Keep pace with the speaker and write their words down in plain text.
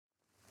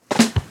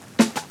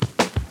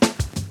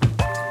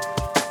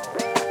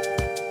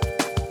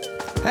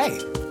Hey,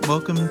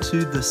 welcome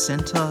to the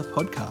Centre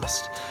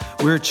podcast.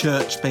 We're a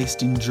church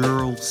based in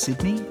Dural,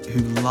 Sydney,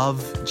 who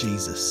love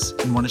Jesus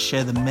and want to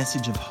share the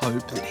message of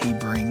hope that he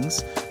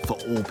brings for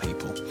all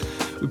people.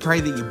 We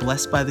pray that you're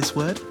blessed by this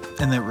word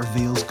and that it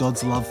reveals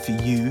God's love for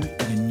you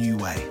in a new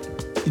way.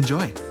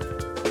 Enjoy.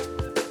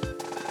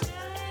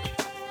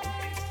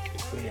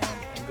 If we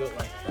angle it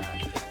like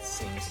that, it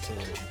seems to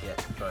get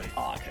both.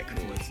 Oh, okay,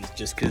 cool. Voices,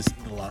 just because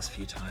the last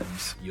few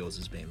times yours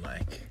has been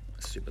like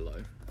super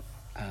low.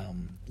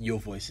 Your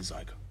voice is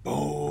like,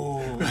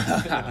 boom.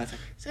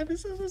 So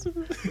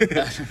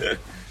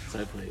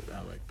hopefully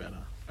that'll work better.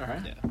 All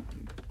right. Yeah.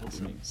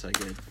 Awesome. So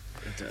good.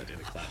 Do a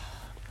clap.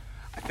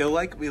 I feel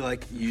like we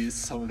used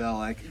some of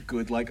our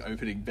good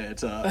opening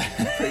banter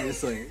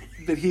previously,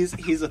 but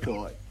here's a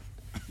thought.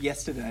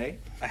 Yesterday,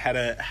 I had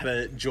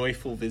a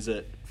joyful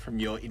visit from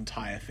your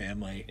entire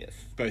family. Yes.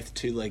 Both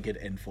two-legged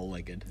and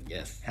four-legged.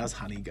 Yes. How's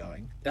Honey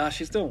going?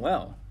 She's doing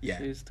well. Yeah.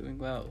 She's doing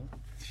well.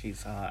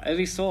 She's, as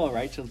you saw,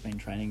 Rachel's been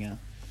training her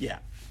Yeah.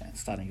 and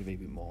starting to be a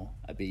bit more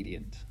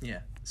obedient. Yeah.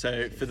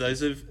 So for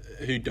those of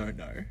who don't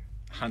know,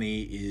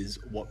 Honey is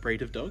what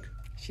breed of dog?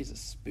 She's a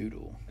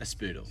spoodle. A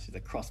spoodle. She's a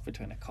cross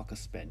between a cocker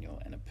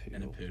spaniel and a poodle.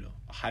 And a poodle.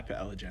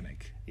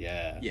 Hyperallergenic.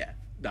 Yeah. Yeah.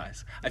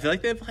 Nice. I feel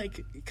like they've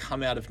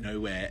come out of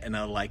nowhere and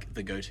are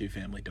the go-to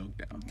family dog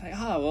now. They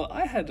are. Well,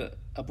 I had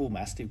a bull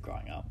mastiff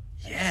growing up.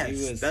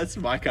 Yes, that's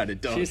my kind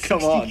of dog. She was Come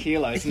 60 on.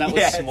 kilos, and that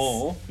Yes. was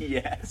small.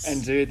 Yes.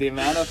 And dude, the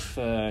amount of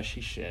fur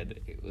she shed,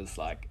 it was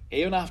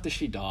even after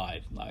she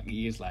died,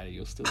 years later,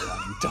 you're still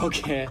running dog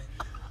hair.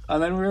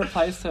 And then we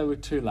replaced her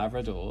with 2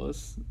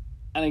 Labradors.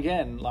 And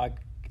again,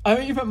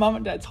 even at Mum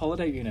and Dad's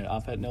holiday unit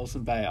up at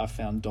Nelson Bay, I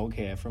found dog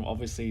hair from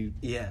obviously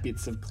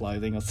bits of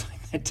clothing or something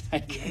they'd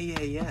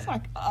taken. Yeah. I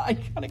was I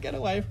can't get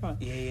away from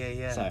it.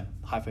 Yeah. So,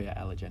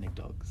 hypoallergenic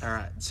dogs. All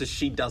right. So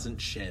she doesn't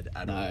shed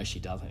at all. No, she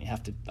doesn't. You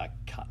have to,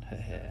 cut her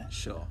hair.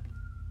 Sure.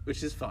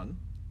 Which is fun.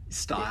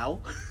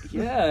 Style.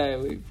 Yeah,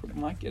 we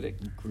might get a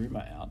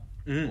groomer out.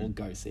 Or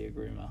go see a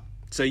groomer.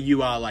 So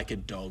you are a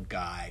dog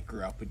guy,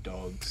 grew up with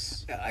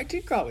dogs. I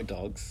did grow up with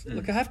dogs.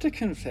 Look, I have to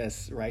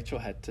confess, Rachel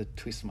had to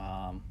twist my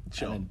arm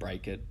Sure. and then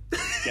break it,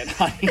 get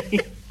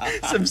Honey.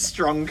 Some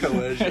strong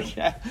coercion.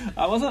 Yeah,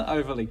 I wasn't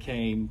overly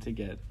keen to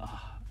get, I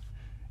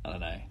don't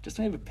know, just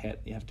to have a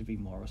pet, you have to be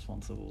more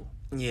responsible.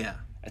 Yeah.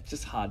 It's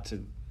just hard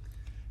to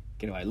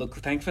get away. Look,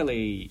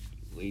 thankfully,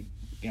 the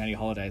only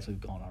holidays we've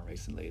gone on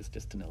recently is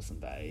just to Nelson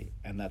Bay,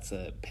 and that's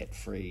a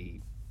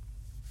pet-free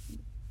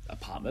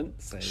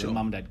apartment. So Sure. when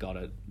Mum and Dad got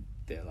it,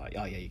 they're like,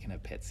 oh yeah, you can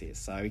have pets here.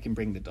 So we can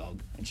bring the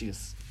dog, and she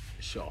just...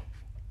 Sure.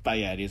 But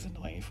yeah, it is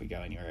annoying if we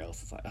go anywhere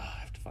else. It's I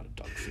have to find a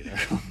dog sitter.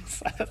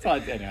 So that's why,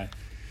 anyway.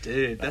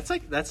 Dude, that's a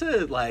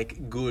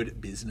good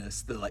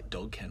business, the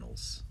dog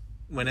kennels.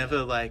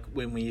 Whenever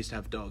when we used to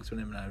have dogs,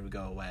 whenever I would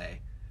go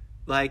away,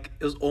 it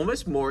was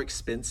almost more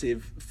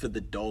expensive for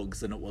the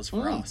dogs than it was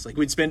for us.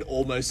 We'd spend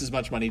almost as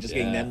much money just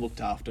getting them looked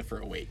after for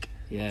a week.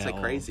 Yeah, it's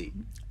crazy.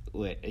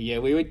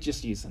 We would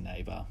just use a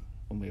neighbour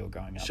when we were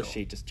growing up. Sure.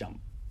 She'd just jump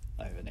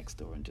over next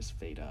door and just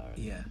feed her.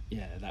 And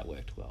yeah, that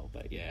worked well.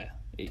 But yeah,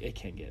 it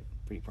can get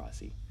pretty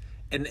pricey.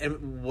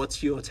 And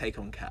what's your take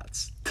on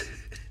cats?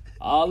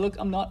 Look,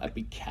 I'm not a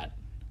big cat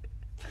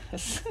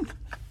person.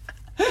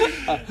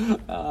 Is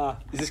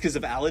this because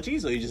of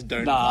allergies, or you just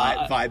don't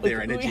vibe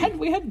their energy?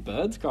 We had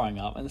birds growing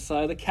up, and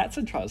so the cats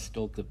would try to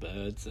stalk the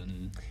birds,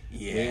 and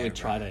we would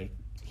try to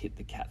hit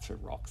the cats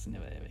with rocks and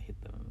never ever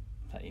hit them.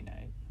 But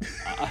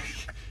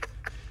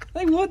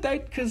they would,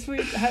 because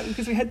we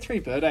had 3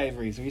 bird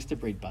aviaries. We used to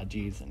breed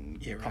budgies and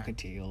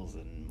cockatiels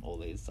and all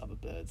these other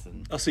birds.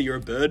 And so you're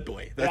a bird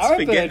boy.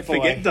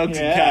 Forget dogs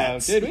and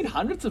cats. Dude, we had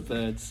hundreds of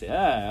birds.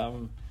 Yeah.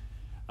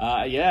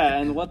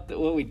 And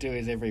what we do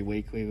is every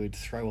week we would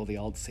throw all the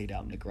old seed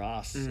out in the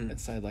grass, and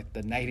so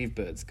the native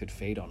birds could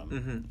feed on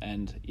them.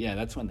 And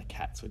that's when the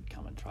cats would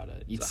come and try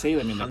to. You'd see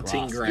them in the grass.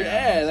 Hunting ground.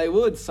 Yeah, they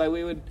would. So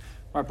we would.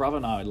 My brother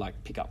and I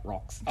would pick up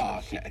rocks and try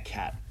to hit the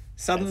cat.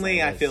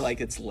 Suddenly, I feel like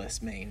it's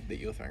less mean that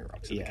you're throwing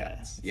rocks at the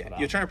cats. Yeah,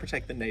 you're trying to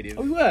protect the native.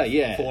 We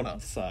were,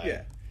 fauna. So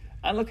yeah.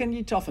 And look, and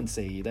you'd often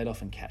see they'd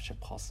often catch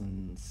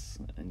opossums,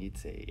 and you'd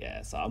see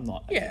So I'm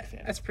not a big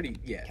fan. That's pretty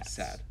cats.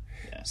 sad.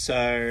 Yeah.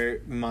 So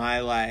my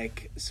I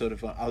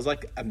was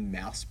a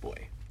mouse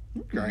boy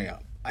growing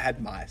up. I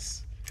had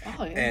mice.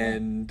 Oh, yeah.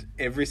 And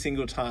every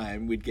single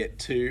time we'd get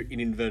 2, in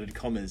inverted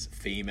commas,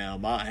 female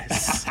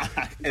mice.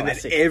 And then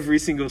every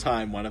single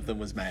time one of them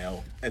was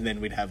male. And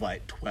then we'd have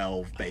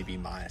 12 baby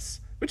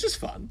mice, which is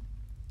fun.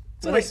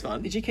 It's always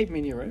fun. Did you keep them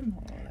in your room?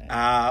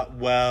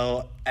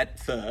 Well, at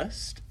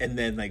first, and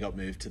then they got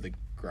moved to the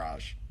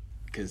garage.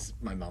 Because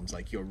my mum's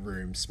your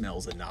room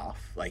smells enough.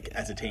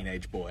 As a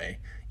teenage boy,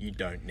 you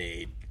don't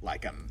need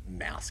a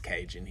mouse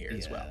cage in here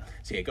as well.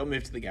 So it got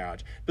moved to the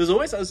garage. But there's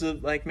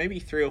always maybe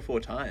 3 or 4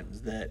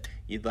 times that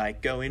you'd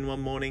go in one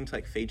morning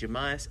to feed your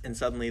mice, and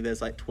suddenly there's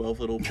 12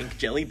 little pink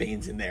jelly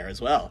beans in there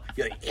as well.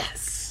 You're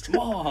yes,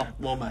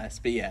 more mice.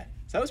 But yeah,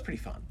 so that was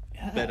pretty fun.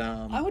 Yeah. But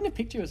I wouldn't have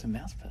picked you as a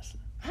mouse person.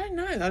 I don't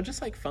know. They were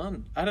just like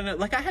fun. I don't know.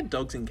 Like I had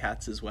dogs and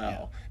cats as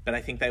well, but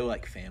I think they were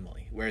like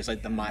family. Whereas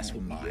like the mice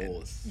were mine.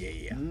 Yours.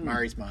 Yeah.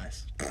 Murray's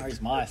mice.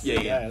 Murray's Mice.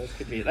 Yeah. That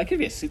could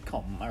be a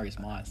sitcom. Murray's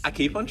Mice. I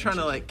keep on trying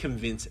to like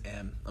convince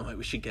Em. I'm like,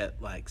 we should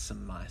get like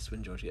some mice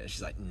when Georgia gets.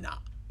 She's like, nah,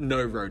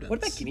 no rodents. What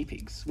about guinea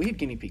pigs? We had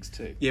guinea pigs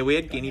too. Yeah, we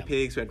had guinea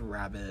pigs. We had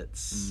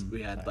rabbits.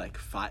 We had like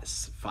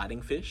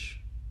fighting fish.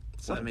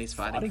 Siamese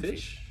fighting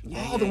fish.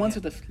 Yeah, the ones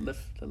with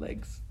the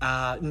legs.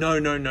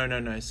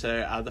 No.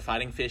 So the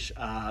fighting fish,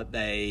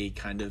 they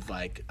kind of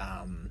like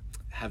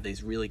have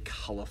these really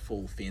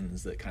colourful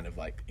fins that kind of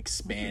like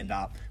expand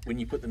up when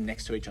you put them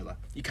next to each other.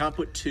 You can't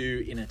put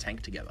two in a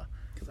tank together,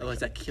 otherwise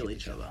they kill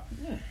each other.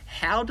 Yeah.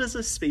 How does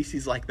a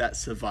species like that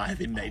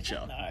survive in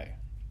nature? No,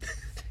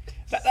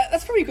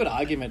 that's probably a good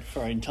argument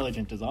for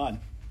intelligent design.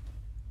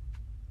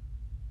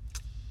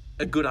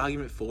 A good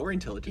argument for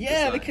intelligent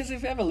design. Yeah, because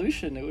if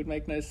evolution, it would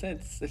make no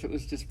sense if it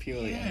was just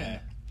purely. Yeah.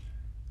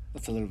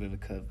 That's a little bit of a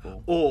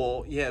curveball.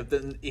 Or,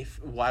 then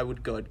why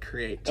would God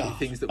create two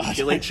things that would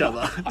kill each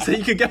other? So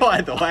you could go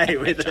either way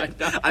with it.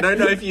 I don't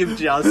know if you've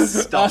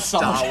just stopped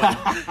Darwin.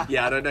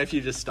 Yeah, I don't know if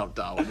you've just stopped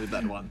Darwin with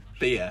that one.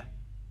 But yeah,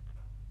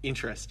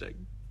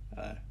 interesting.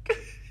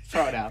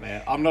 Throw it out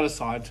there. I'm not a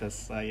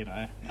scientist, so,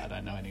 I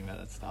don't know anything about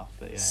that stuff.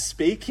 But yeah.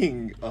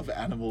 Speaking of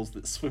animals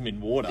that swim in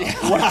water,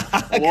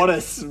 what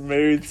a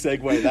smooth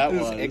segue that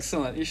was.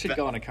 Excellent. You should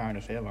go on a current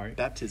affair, Murray.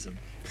 Baptism,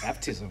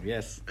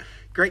 yes.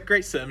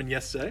 Great sermon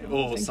yesterday,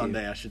 or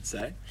Sunday, I should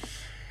say.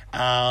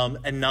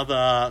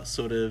 Another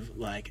sort of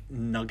like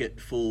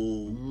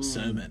nugget-full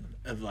sermon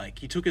of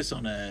like, you took us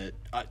on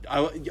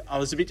I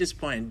was a bit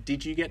disappointed.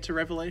 Did you get to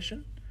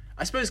Revelation?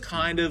 I suppose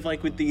kind of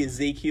like with the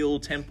Ezekiel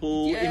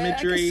temple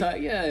imagery.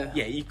 Yeah,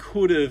 you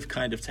could have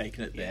kind of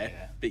taken it there.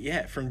 Yeah. But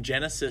yeah, from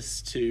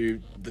Genesis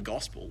to the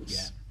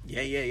Gospels.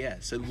 Yeah.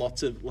 So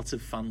lots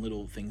of fun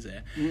little things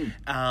there.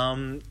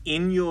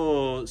 In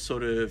your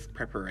sort of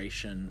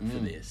preparation for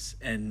this,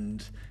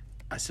 and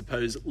I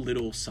suppose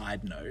little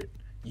side note,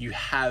 you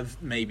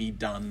have maybe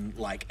done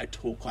like a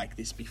talk like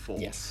this before.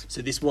 Yes.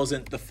 So this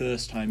wasn't the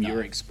first time you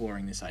were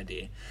exploring this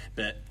idea.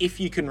 But if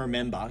you can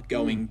remember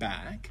going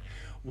back,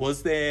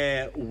 was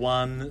there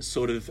one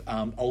sort of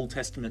Old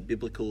Testament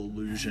biblical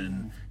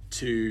allusion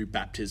to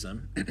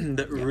baptism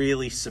that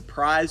really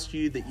surprised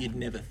you, that you'd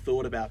never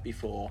thought about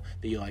before,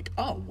 that you're like,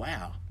 oh,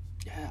 wow?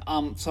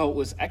 Yeah. So it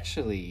was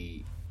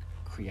actually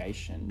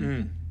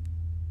creation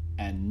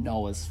and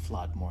Noah's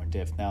flood more in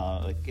depth.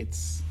 Now, like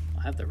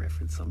I have the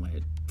reference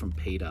somewhere from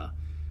Peter.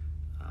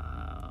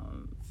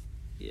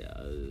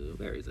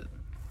 Where is it?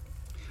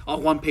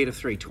 1 Peter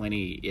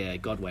 3:20. Yeah,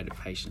 God waited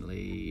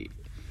patiently.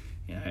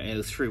 It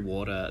was through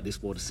water.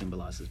 This water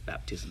symbolizes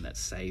baptism that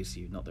saves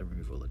you, not the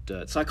removal of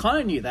dirt. So I kind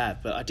of knew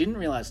that, but I didn't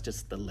realize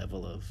just the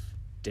level of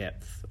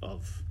depth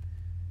of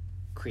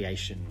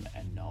creation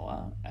and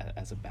Noah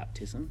as a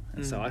baptism.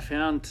 And so I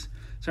found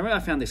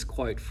this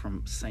quote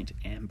from Saint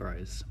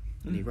Ambrose,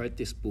 and he wrote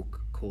this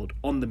book called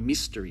On the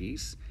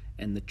Mysteries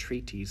and the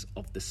Treatise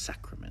of the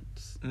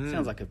Sacraments.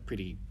 Sounds like a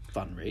pretty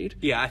fun read.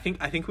 Yeah, I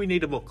think we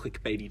need a more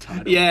clickbaity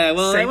title. Yeah,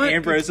 well, Saint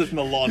Ambrose of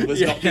Milan was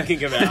not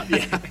thinking about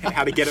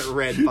how to get it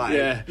read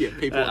by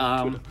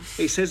people.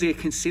 He says here,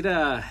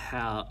 consider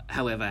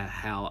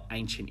how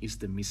ancient is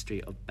the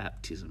mystery of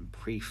baptism,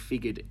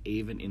 prefigured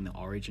even in the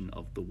origin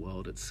of the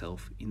world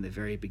itself. In the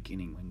very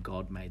beginning, when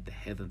God made the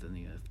heaven and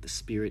the earth, the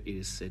Spirit, it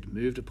is said,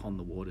 moved upon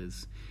the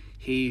waters.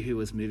 He who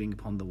was moving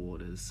upon the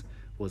waters,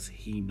 was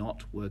he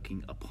not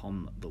working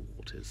upon the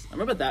waters? I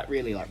remember that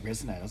really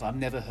resonated. I've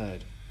never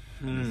heard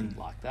anything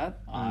like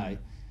that.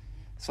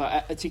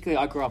 Particularly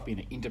I grew up in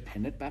an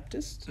independent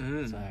Baptist,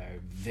 so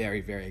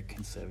very, very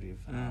conservative.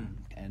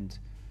 And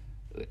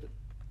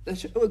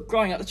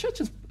growing up, the church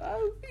was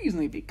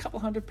usually a couple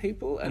hundred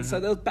people, and so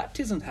those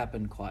baptisms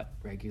happened quite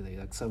regularly.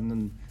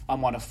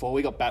 I'm one of four.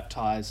 We got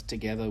baptized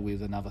together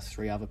with another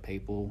 3 other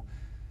people.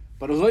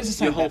 But it was always the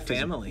same. Your whole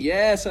baptism. family?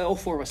 Yeah, so all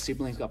 4 of our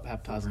siblings got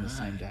baptized on the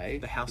same day.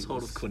 The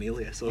household of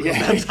Cornelius all got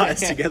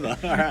baptized together.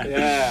 All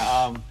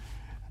right.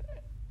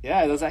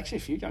 Yeah, there was actually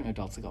a few young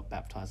adults that got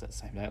baptized that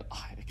same day.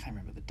 I can't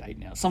remember the date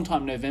now.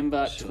 Sometime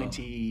November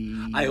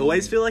 20... I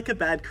always feel like a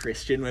bad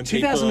Christian when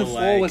people are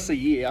 2004 was the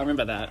year. I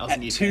remember that. I was at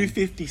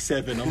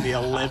 2:57 on the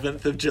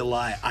 11th of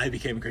July, I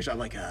became a Christian. I'm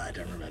like, I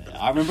don't remember that.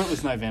 I remember it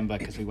was November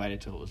because we waited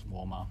till it was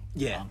warmer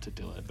to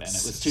do it. And it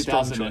was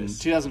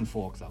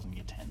 2004 because I was in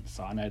year 10.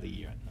 So I know the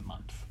year and the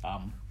month.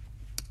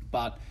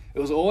 But it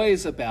was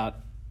always about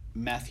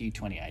Matthew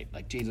 28.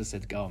 Like Jesus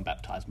said, go and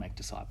baptize, make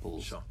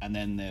disciples. Sure. And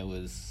then there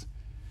was...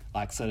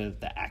 sort of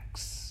the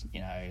Acts,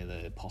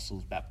 the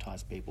apostles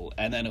baptized people.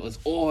 And then it was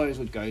always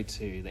would go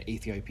to the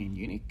Ethiopian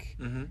eunuch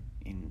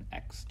in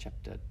Acts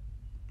chapter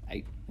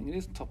 8, I think it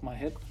is, top of my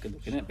head. Good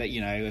look at it.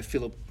 But,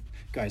 Philip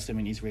goes to him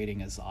and he's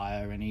reading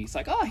Isaiah and he's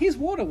like, here's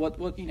water.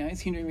 What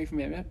is hindering me from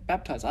being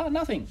baptized?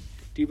 Nothing.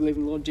 Do you believe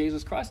in the Lord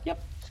Jesus Christ?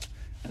 Yep.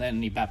 And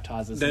then he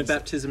baptizes. No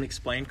baptism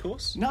explained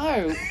course?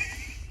 No.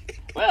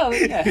 Well,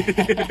 yeah.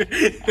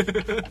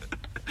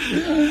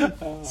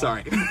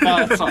 Sorry.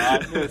 No, it's all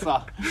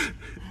right.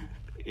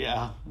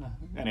 Yeah.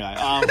 Anyway,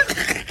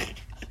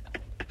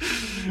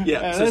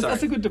 Yeah, so that's, sorry.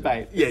 that's a good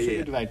debate. Yeah, It's a yeah,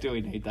 good debate. Do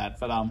we need that?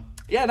 But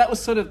that was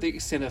sort of the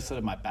extent of sort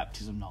of my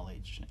baptism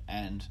knowledge.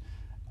 And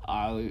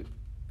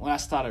when I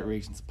started at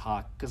Regent's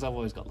Park, because I've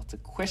always got lots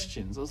of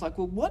questions, I was like,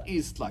 well, what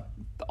is like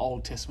the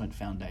Old Testament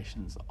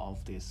foundations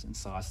of this? And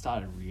so I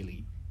started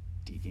really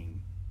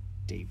digging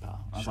deeper.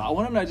 I was like, I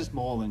want to know just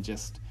more than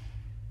just,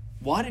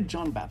 why did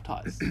John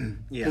baptize?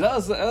 Yeah.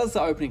 Because that was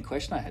the opening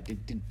question I had.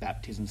 Did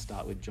baptism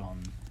start with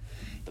John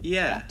the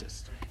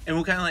Baptist? And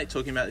we're kind of like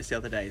talking about this the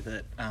other day,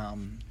 that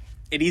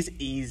it is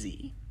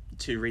easy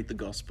to read the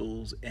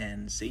Gospels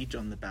and see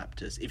John the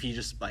Baptist, if you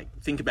just like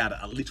think about it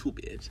a little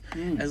bit,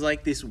 as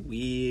like this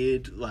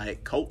weird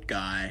like cult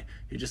guy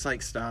who just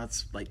like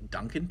starts like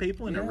dunking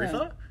people in a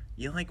river.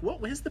 You're like,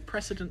 what? Where's the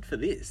precedent for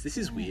this? This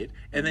is weird.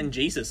 And then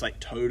Jesus like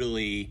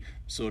totally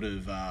sort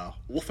of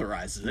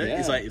authorizes it.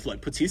 He's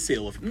like puts his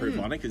seal of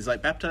approval on it, because he's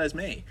like, baptize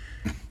me.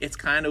 It's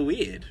kind of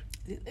weird.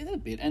 A little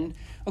bit. And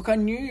look, I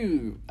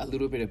knew a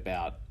little bit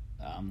about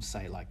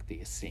say like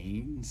the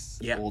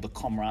Essenes or the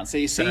Qumran. So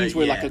Essenes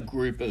were like a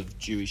group of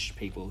Jewish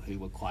people who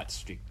were quite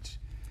strict,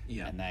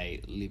 and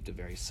they lived a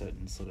very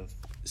certain sort of.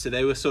 So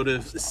they were sort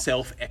of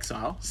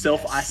self-exile,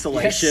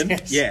 self-isolation.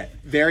 Yes. Yeah,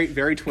 very,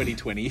 very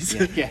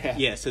 2020s. Yeah.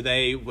 Yeah, so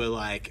they were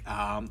like,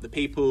 the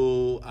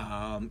people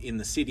in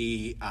the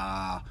city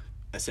are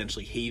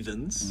essentially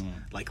heathens.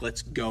 Like,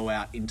 let's go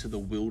out into the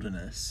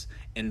wilderness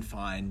and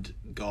find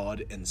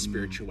God and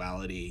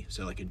spirituality.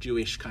 So like a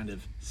Jewish kind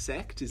of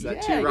sect. Is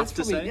that too rough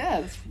to say?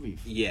 Yeah, that's probably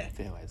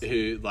fair way to say.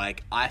 Who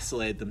like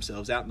isolated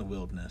themselves out in the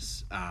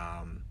wilderness.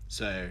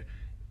 So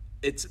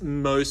it's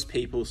most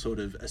people sort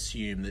of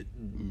assume that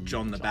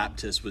John the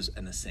Baptist was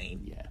an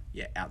Essene.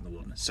 Yeah, out in the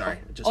wilderness. Sorry.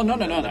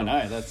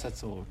 No.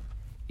 That's all.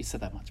 You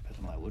said that much better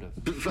than I would have.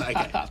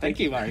 Okay. Thank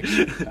you, Murray.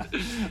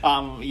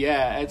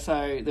 And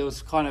so there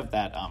was kind of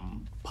that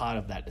part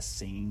of that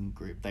Essene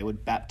group. They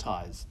would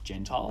baptize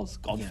Gentiles,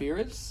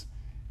 God-fearers.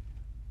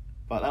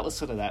 But that was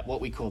sort of that,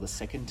 what we call the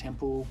Second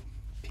Temple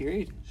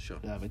period. Sure.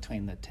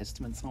 Between the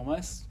Testaments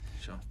almost.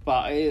 Sure.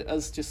 But it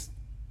was just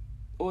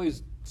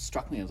always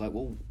struck me. I was like,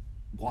 well,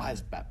 why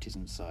is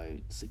baptism so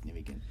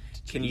significant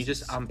to Can you Jesus?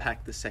 just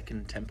unpack the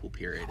Second Temple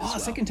period as well?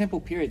 Second Temple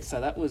period.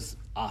 So that was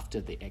after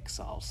the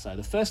exile. So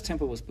the first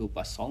temple was built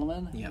by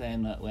Solomon. Yeah.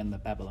 Then when the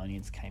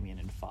Babylonians came in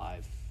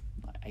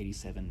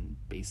 587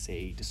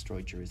 BC,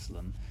 destroyed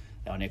Jerusalem.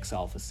 They were in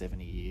exile for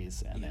 70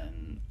 years. And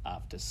then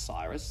after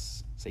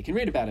Cyrus, so you can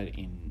read about it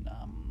in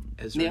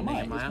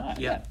Nehemiah.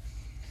 Yeah.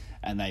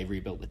 And they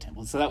rebuilt the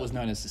temple. So that was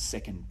known as the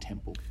Second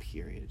Temple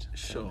period.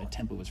 So the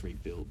temple was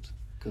rebuilt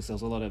because there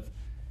was a lot of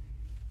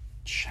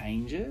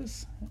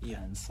changes,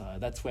 and so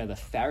that's where the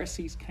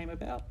Pharisees came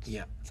about.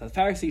 So the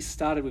Pharisees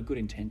started with good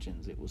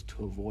intentions. It was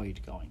to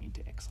avoid going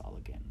into exile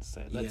again.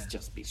 So let's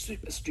just be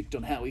super strict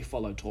on how we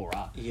follow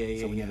Torah, so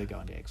we never go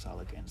into exile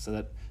again. So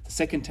that the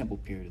Second Temple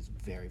period is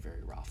very,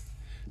 very rough.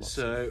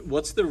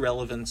 What's the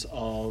relevance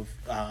of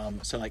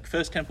so like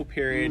First Temple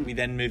period, we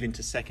then move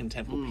into Second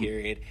Temple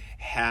period.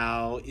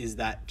 How is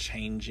that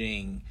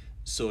changing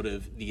sort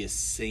of the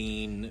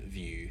Essene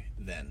view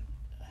then?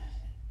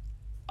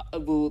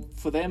 Well,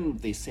 for them,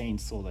 the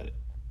Essenes saw that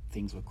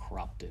things were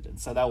corrupted, and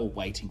so they were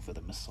waiting for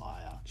the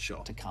Messiah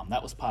to come.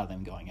 That was part of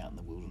them going out in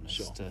the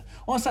wilderness to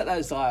almost like that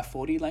Isaiah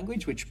 40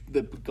 language, which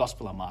the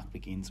Gospel of Mark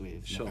begins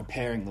with,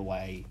 preparing the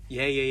way.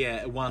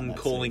 One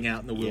calling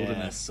out in the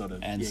wilderness, sort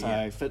of. And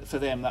for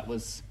them, that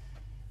was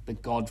the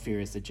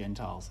God-fearers, the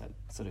Gentiles that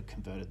sort of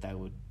converted. They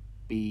would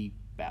be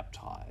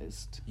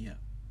baptized.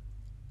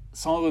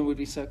 Some of them would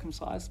be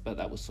circumcised, but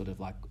that was sort of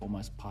like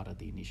almost part of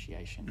the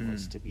initiation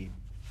was to be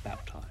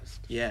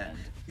baptized.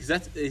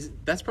 Because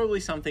that's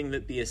probably something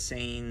that the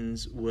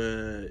Essenes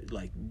were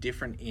like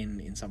different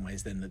in some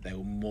ways, than that they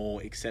were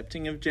more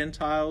accepting of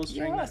Gentiles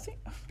during that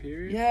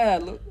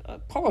period.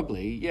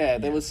 Probably.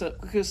 There was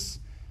because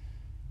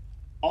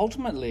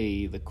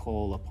ultimately the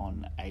call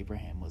upon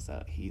Abraham was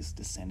that his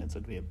descendants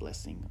would be a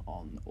blessing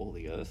on all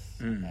the earth,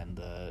 and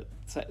the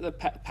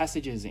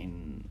passages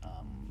in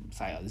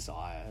say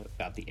Isaiah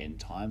about the end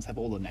times have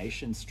all the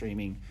nations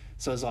streaming.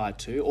 So Isaiah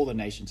 2, all the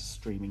nations are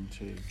streaming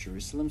to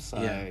Jerusalem. So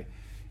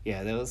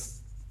there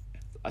was,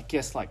 I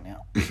guess, like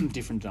now,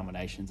 different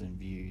denominations and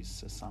views.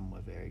 So some were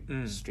very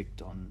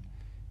strict on,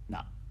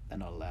 they're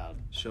not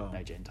allowed,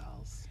 no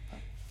Gentiles.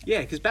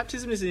 Because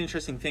baptism is an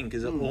interesting thing,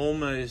 because it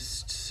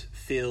almost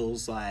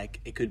feels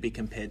like it could be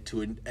compared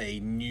to a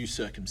new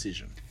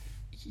circumcision.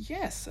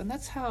 Yes, and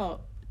that's how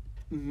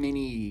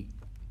many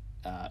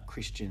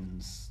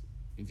Christians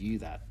view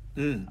that.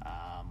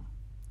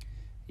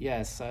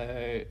 So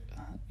let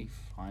me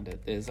find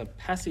it. There's a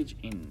passage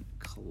in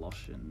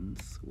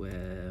Colossians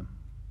where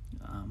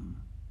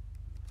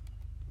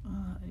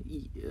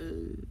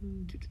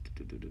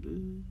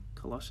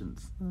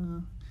Colossians.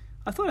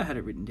 I thought I had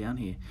it written down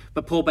here,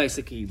 but Paul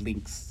basically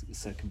links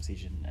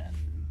circumcision and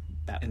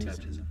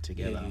baptism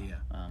together.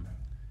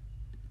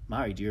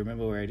 Murray, do you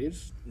remember where it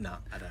is? No,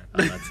 I don't.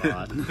 Oh, that's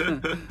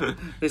hard.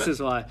 This is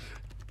why.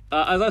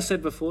 As I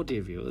said before,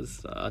 dear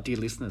viewers, dear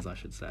listeners, I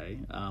should say,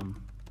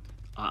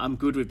 I'm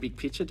good with big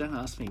picture. Don't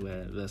ask me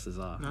where verses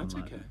are. No, it's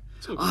okay.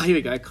 Here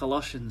we go.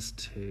 Colossians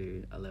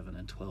 2:11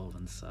 and 12.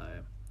 And so,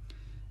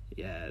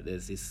 yeah,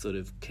 there's this sort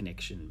of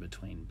connection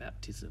between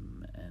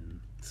baptism and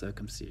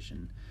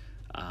circumcision.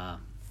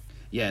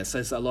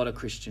 So a lot of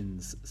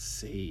Christians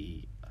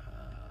see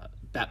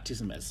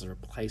baptism as a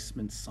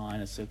replacement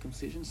sign of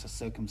circumcision. So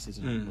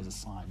circumcision was a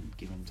sign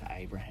given to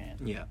Abraham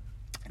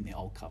in the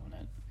Old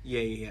Covenant.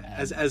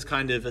 As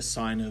kind of a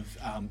sign of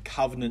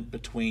covenant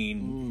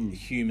between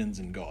humans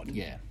and God.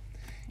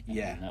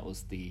 And that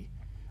was the...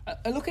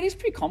 look, it is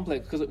pretty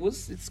complex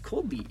because it's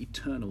called the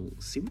eternal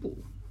symbol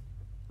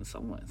in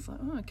some way. It's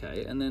like,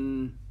 okay. And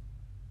then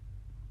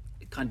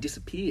it kind of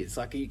disappears.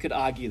 Like, you could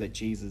argue that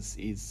Jesus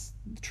is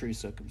the true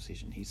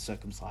circumcision. He's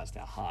circumcised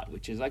our heart,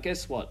 which is, I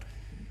guess, what...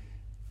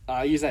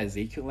 I use that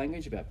Ezekiel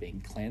language about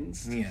being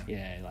cleansed.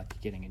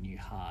 Like getting a new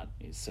heart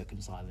is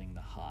circumcising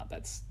the heart.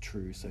 That's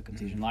true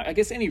circumcision. Like, I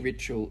guess any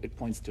ritual, it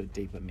points to a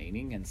deeper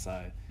meaning. And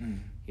so,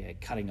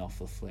 cutting off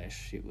the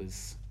flesh, it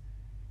was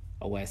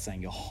a way of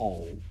saying your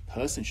whole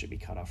person should be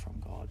cut off from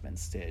God. But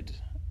instead,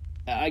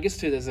 I guess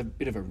too, there's a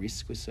bit of a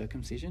risk with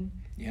circumcision.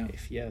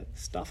 If you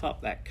stuff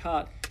up that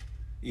cut,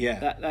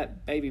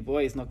 that baby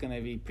boy is not going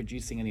to be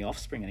producing any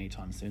offspring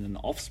anytime soon. And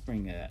the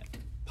offspring are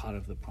part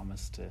of the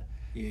promise to...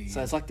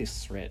 So it's like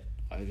this threat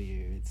over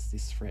you. It's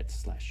this threat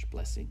 /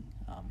 blessing.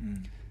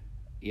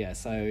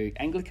 So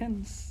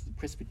Anglicans,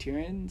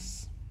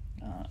 Presbyterians,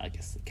 I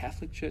guess the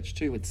Catholic Church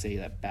too would see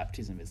that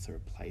baptism is the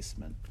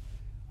replacement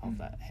of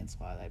that. Hence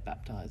why they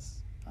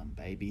baptize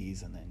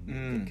babies and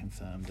then get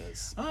confirmed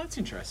as... Oh, that's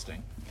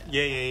interesting.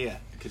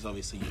 Because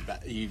obviously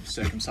you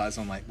circumcise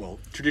on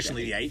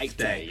traditionally the eighth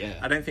day.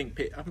 I don't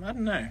think... I don't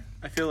know.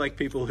 I feel like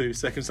people who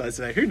circumcise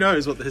today, who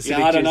knows what the Hasidic Jews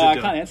are doing. I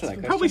can't answer that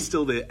question. Probably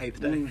still the eighth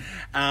day.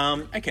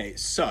 Okay,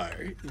 so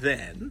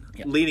then,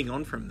 leading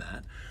on from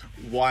that,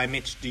 why,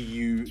 Mitch, do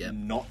you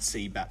not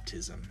see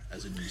baptism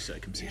as a new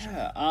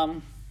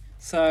circumcision?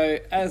 So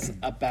as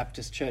a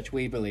Baptist church,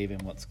 we believe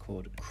in what's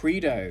called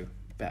credo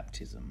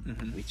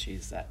baptism, which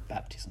is that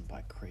baptism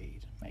by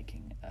creed,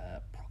 making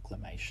a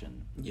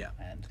proclamation.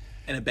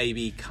 And a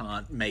baby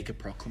can't make a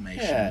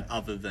proclamation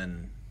other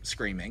than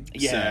screaming.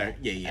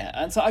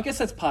 And so I guess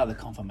that's part of the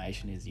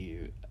confirmation is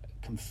you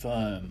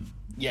confirm,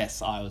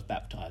 yes, I was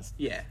baptized.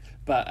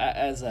 But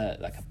as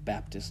a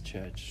Baptist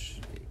church,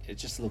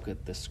 just look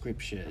at the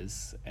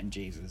scriptures, and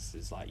Jesus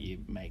is like, you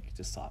make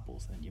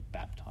disciples and you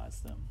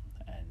baptize them.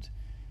 And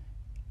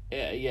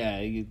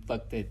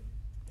like the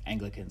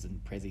Anglicans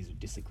and Prezzies would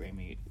disagree with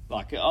me.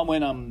 Like,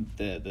 when I'm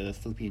the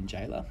Philippian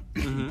jailer,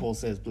 Paul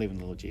says, believe in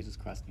the Lord Jesus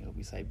Christ and you'll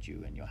be saved,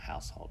 you and your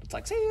household. It's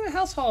like, see, your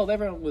household,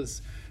 everyone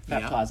was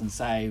baptized and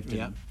saved.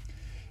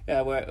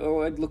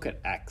 Or I'd look at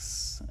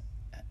Acts,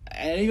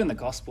 and even the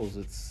Gospels,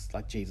 it's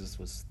like Jesus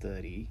was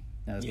 30.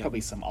 Now, there's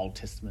probably some Old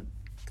Testament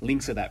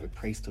links to that with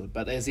priesthood,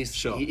 but there's this,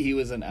 he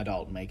was an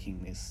adult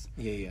making this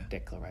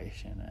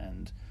declaration.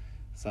 And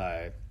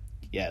so,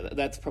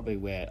 that's probably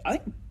where, I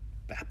think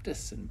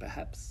Baptists and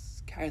perhaps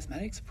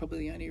Charismatics are probably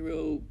the only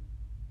real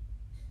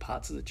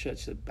parts of the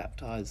church that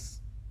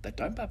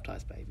don't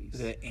baptize babies.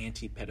 The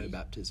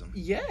anti-pedobaptism.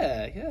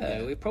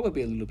 We're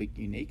probably a little bit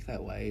unique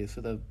that way.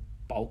 For the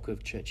bulk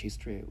of church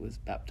history, it was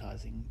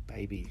baptizing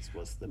babies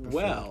was the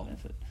preferred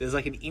method. There's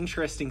like an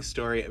interesting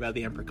story about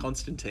the Emperor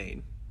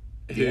Constantine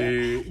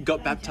who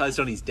got baptized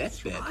on his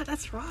deathbed.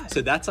 That's right.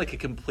 So that's like a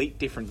complete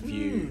different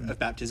view of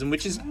baptism,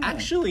 which is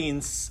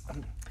actually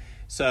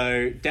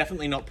so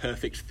definitely not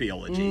perfect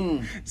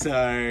theology.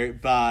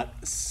 But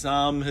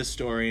some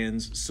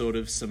historians sort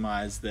of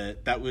surmise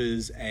that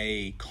was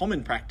a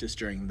common practice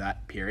during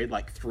that period,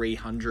 like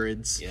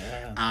 300s.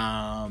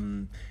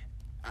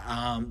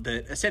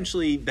 That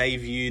essentially they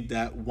viewed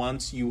that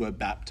once you were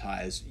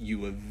baptized, you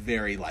were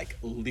very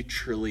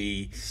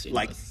literally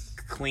sinless,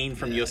 clean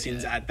from your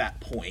sins at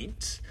that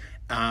point.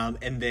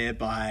 And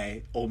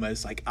thereby,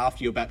 almost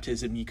after your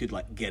baptism, you could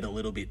get a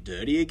little bit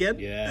dirty again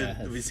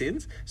with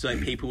sins. So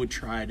people would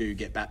try to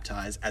get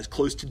baptized as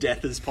close to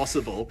death as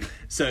possible,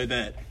 so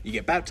that you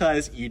get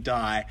baptized, you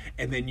die,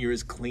 and then you're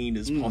as clean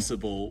as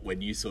possible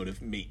when you sort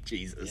of meet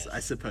Jesus.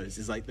 I suppose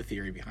is the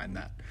theory behind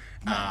that.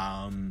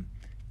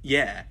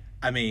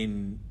 I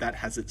mean, that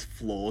has its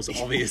flaws,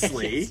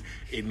 obviously,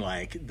 in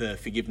the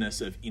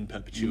forgiveness of in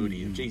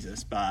perpetuity of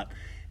Jesus, but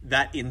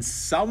that in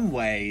some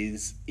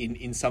ways,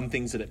 in some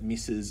things that it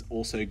misses,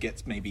 also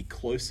gets maybe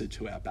closer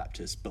to our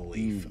Baptist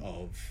belief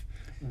of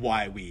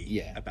why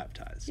we are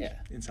baptized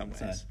in some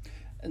ways.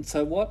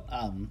 So what,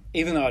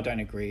 even though I don't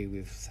agree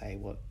with, say,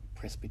 what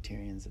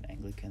Presbyterians and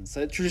Anglicans,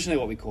 so traditionally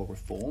what we call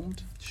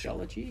Reformed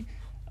theology,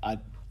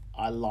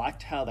 I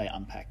liked how they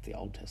unpacked the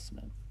Old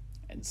Testament.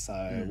 And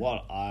so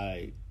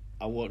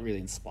what really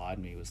inspired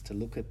me was to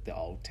look at the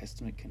Old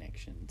Testament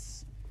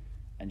connections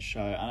and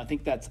show, and I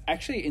think that's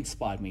actually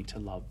inspired me to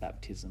love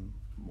baptism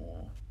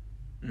more.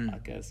 I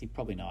guess you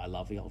probably know I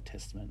love the Old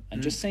Testament,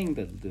 and just seeing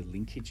the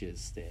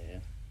linkages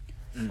there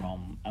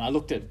from, and I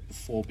looked at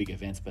 4 big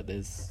events, but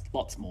there's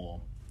lots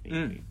more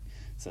we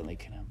certainly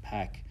can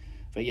unpack.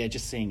 But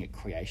just seeing it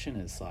creation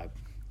is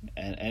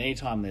and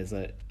anytime there's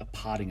a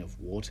parting of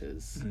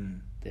waters,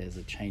 there's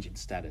a change in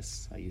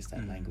status. I use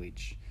that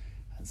language.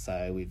 And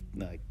so we've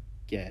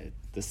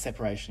the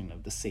separation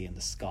of the sea and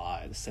the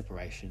sky, the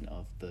separation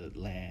of the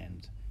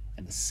land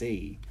and the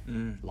sea,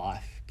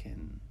 life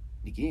can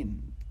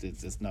begin.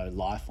 There's no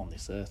life on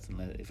this earth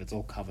if it's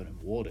all covered in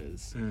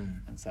waters.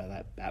 And so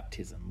that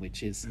baptism,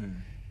 which is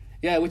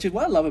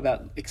what I love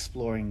about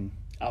exploring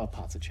other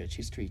parts of church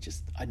history.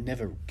 Just I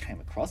never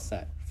came across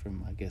that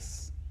from, I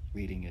guess,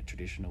 reading a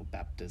traditional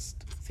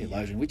Baptist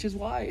theologian, which is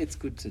why it's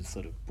good to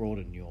sort of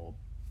broaden your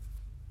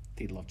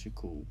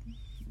theological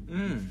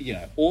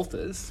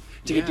authors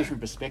to get different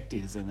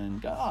perspectives, and then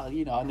go,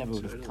 I never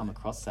would have come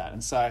across that.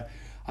 And so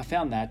I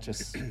found that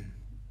just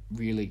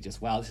really just,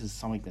 wow, this is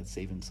something that's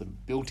even sort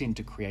of built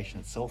into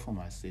creation itself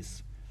almost,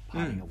 this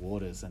parting of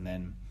waters. And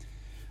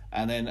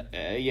then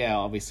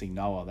obviously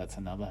Noah, that's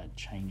another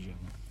changing.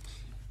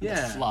 The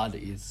flood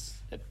is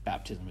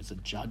baptism, it's a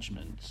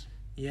judgment.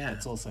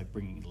 It's also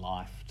bringing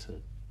life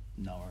to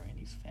Noah and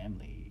his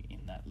family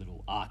in that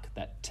little ark,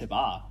 that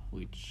Tebar,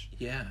 which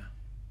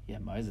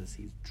Moses,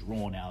 he's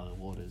drawn out of the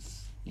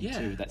waters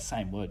into that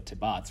same word,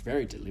 Tebar. It's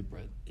very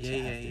deliberate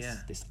to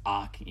have this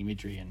ark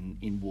imagery and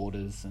in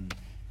waters, and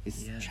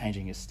this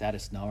changing his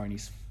status.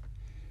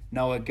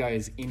 Noah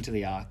goes into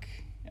the ark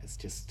as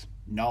just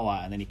Noah,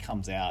 and then he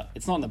comes out.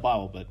 It's not in the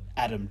Bible, but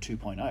Adam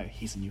 2.0.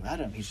 He's a new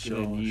Adam. He's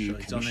given a new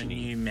He's on a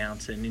new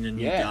mountain in a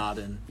new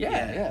garden.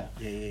 Yeah.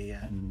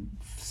 And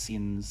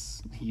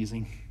sins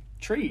using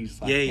trees.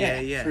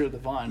 Fruit of the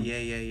vine.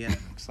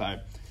 So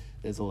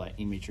there's all that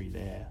imagery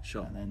there.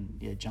 Sure. And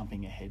then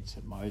jumping ahead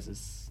to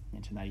Moses,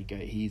 mentioned that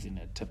he's in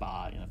a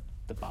tabar,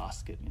 the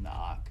basket in the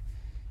ark,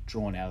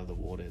 drawn out of the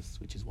waters,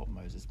 which is what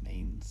Moses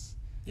means.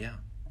 Yeah.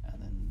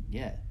 And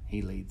then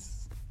he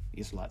leads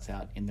the Israelites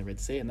out in the Red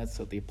Sea, and that's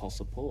what the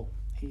Apostle Paul,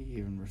 he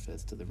even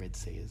refers to the Red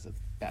Sea as a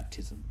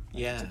baptism.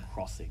 It's a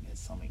crossing, as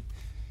something.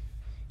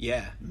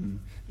 Yeah.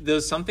 There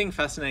was something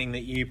fascinating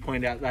that you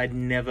pointed out that I'd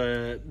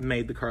never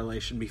made the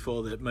correlation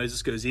before, that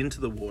Moses goes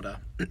into the water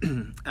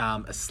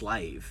a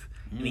slave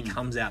and he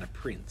comes out a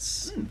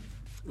prince,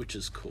 which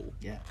is cool.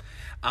 Yeah.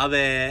 Are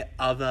there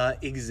other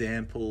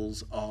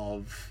examples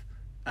of...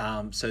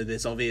 so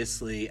there's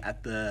obviously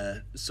at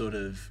the sort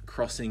of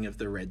crossing of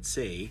the Red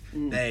Sea,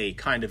 they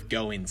kind of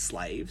go in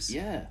slaves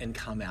and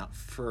come out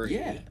free.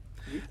 Yeah.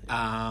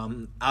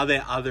 Are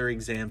there other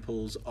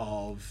examples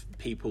of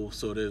people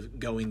sort of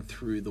going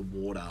through the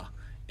water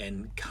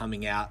and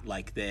coming out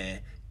like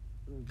their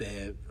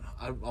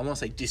I want to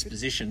say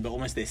disposition, but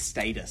almost their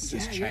status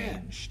has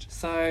changed?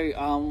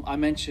 So I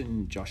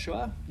mentioned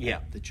Joshua,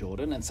 the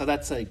Jordan, and so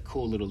that's a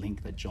cool little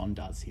link that John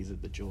does. He's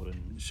at the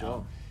Jordan.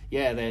 Sure.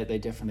 They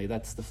definitely,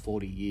 that's the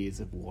 40 years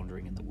of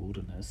wandering in the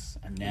wilderness,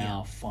 and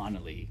now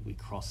finally we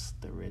cross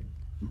the Red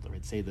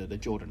Sea, the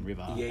Jordan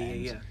River,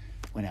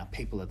 when our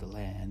people are the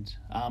land.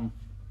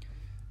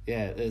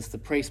 There's the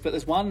priest, but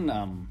there's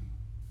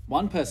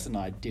one person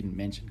I didn't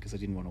mention because I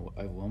didn't want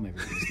to overwhelm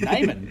everyone. It's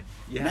Naaman.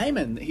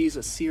 Naaman, he's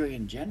a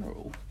Syrian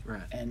general,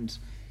 right? And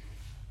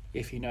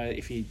if you know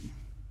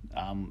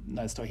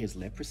the story, he has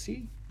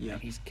leprosy. Yeah,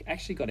 he's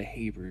actually got a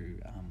Hebrew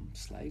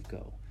slave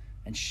girl.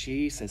 And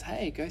she says,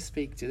 hey, go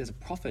speak to... There's a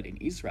prophet in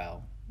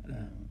Israel,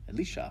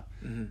 Elisha.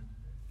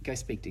 Go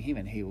speak to him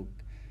and he will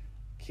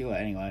cure her.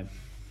 Anyway,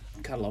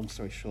 cut a long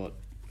story short,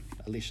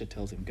 Elisha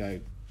tells him, go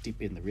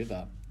dip in the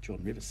river,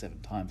 Jordan River 7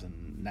 times.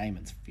 And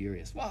Naaman's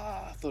furious.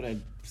 Wow, I thought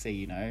I'd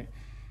see,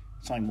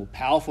 something more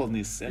powerful than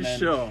this. And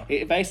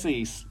then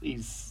basically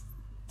his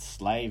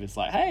slave is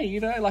like, hey,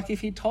 if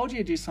he told you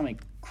to do something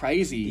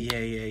crazy,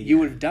 you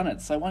would have done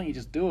it. So why don't you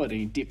just do it? And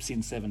he dips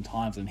in 7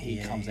 times and he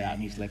comes out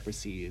and his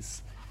leprosy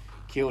is...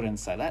 killed. And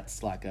so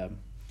that's like a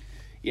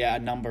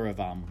number of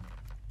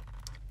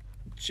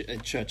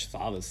church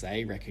fathers,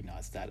 they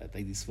recognized that. I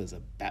think this was a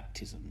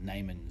baptism.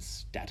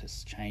 Naaman's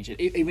status changed,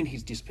 even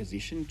his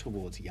disposition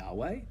towards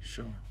Yahweh.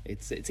 Sure.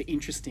 It's an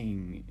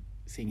interesting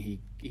thing.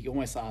 He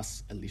almost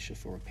asks Elisha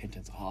for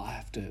repentance. I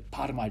have to,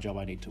 part of my job,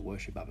 I need to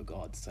worship other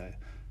gods, so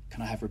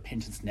can I have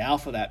repentance now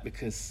for that,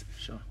 because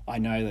I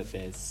know that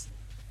there's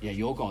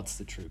your God's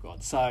the true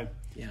God. So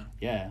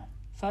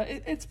so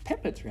it's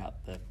peppered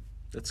throughout the...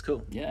 That's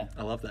cool. Yeah.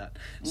 I love that.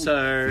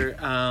 So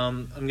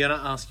I'm going to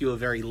ask you a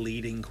very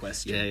leading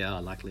question. Yeah, I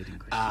like leading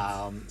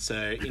questions.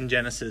 So in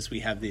Genesis,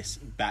 we have this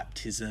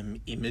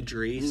baptism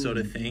imagery sort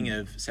of thing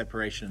of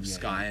separation of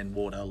sky and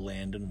water,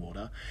 land and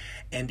water.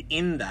 And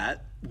in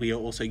that, we are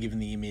also given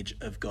the image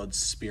of God's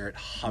Spirit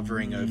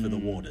hovering over the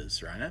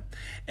waters, right?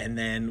 And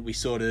then we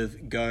sort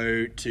of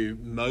go to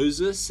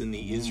Moses and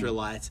the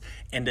Israelites,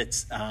 and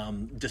it's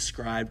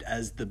described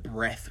as the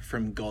breath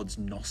from God's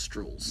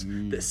nostrils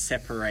that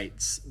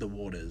separates the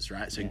waters,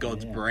 right? So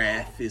God's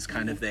breath is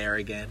kind of there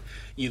again.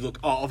 You look,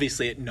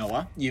 obviously at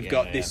Noah, you've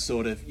got this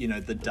sort of,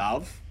 the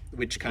dove,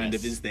 which kind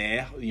of is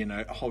there,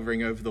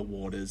 hovering over the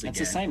waters again. It's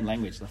the same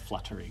language, the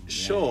fluttering.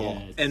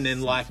 Sure. And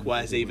then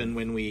likewise, even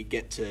when we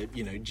get to,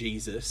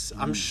 Jesus,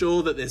 I'm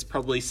sure that there's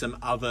probably some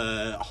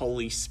other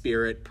Holy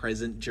Spirit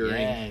present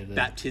during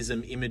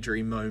baptism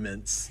imagery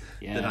moments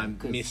that I'm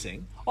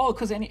missing. Oh,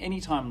 because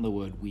any time the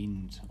word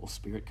wind or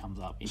spirit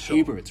comes up in Sure.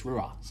 Hebrew, it's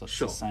ruah, so it's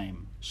Sure. the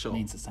same. Sure.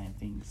 Means the same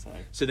thing.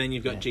 So then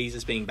you've got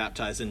Jesus being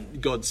baptized, and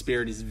God's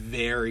Spirit is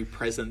very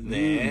present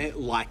there,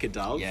 like a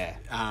dove. Yeah.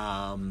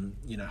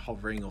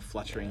 Hovering or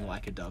fluttering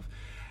like a dove.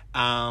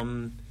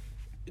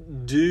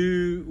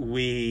 Do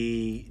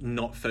we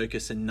not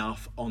focus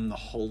enough on the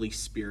Holy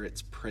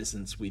Spirit's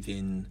presence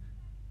within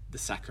the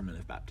sacrament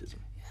of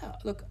baptism? Yeah,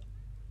 look,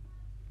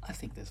 I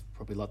think there's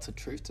probably lots of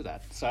truth to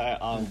that.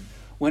 So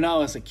when I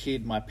was a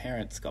kid, my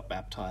parents got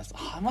baptized.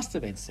 I must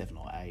have been 7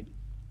 or 8.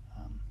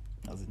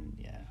 I was in,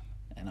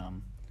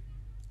 and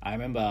I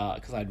remember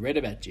because I'd read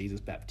about Jesus'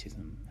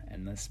 baptism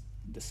and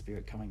the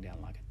Spirit coming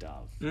down like a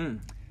dove.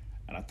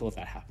 And I thought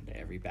that happened to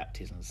every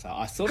baptism. So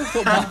I sort of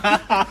thought...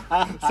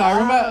 so I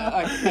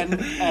remember...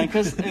 and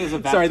because it was a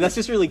baptism... Sorry, that's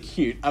just really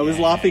cute. I was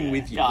laughing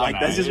with you. Oh, no,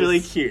 that's just really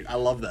cute. I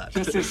love that.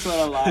 Just this sort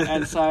of like...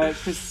 And so...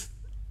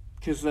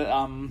 Because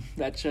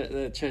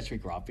the church we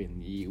grew up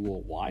in, you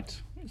wore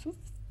white.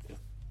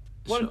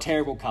 What a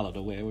terrible colour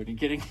to wear when you're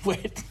getting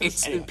wet.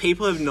 Anyway.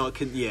 People have not...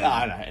 I don't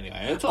know.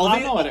 Anyway, I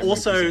know what it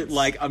also,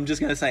 represents. I'm just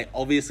going to say,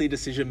 obviously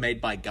decision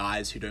made by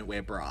guys who don't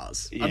wear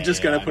bras. Yeah, I'm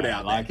just going to put I it know,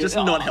 out like there. Just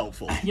not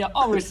helpful. Yeah,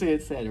 obviously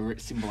it's there to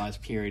symbolise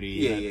purity.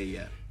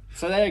 Yeah.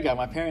 So there you go.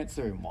 My parents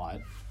are in white.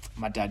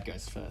 My dad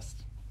goes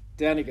first.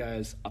 Down he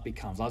goes, up he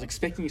comes. I was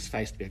expecting his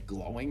face to be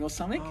glowing or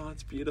something. Oh,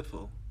 it's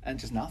beautiful. And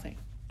just nothing.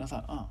 I was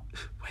like, oh.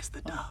 Where's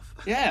the dove?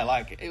 Yeah,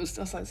 like, it was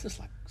just like, it's just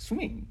like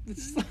swimming.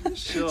 It's like,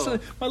 Sure. So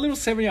my little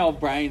 7-year-old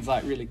brain's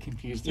like really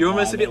confused. You're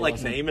almost a bit like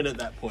Naaman at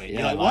that point.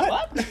 Yeah, You're like,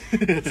 what?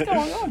 What's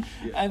going on?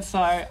 Yeah. And so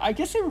I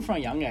guess even from a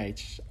young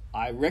age,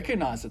 I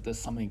recognise that there's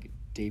something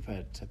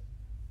deeper to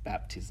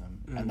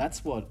baptism. And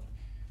that's what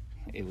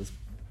it was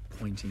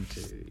pointing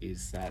to,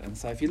 is that. And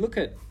so if you look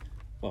at,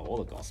 all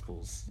the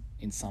Gospels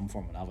in some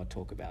form or another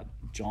talk about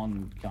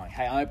John going,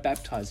 hey, I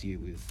baptise you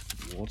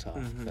with water,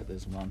 but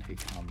there's one who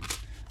comes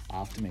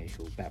after me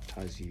who will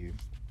baptise you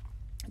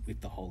with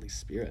the Holy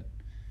Spirit.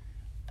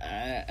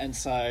 And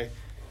so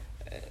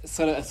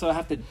I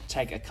have to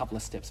take a couple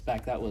of steps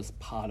back. That was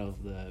part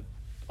of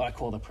what I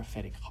call the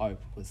prophetic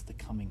hope, was the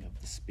coming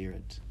of the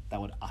Spirit that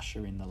would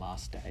usher in the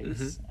last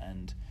days.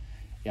 And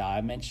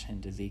I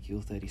mentioned Ezekiel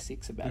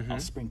 36 about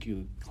I'll sprinkle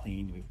you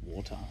clean with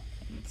water.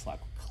 And it's like,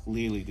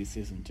 clearly this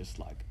isn't just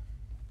like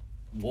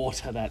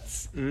water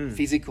that's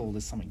physical.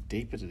 There's something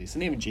deeper to this.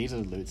 And even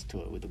Jesus alludes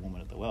to it with the woman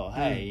at the well.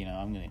 Hey,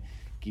 I'm going to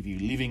give you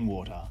living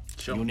water.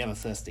 Sure. You'll never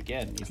thirst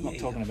again. He's not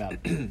talking about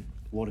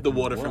water. The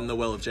water from the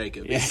well of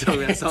Jacob. Yeah. He's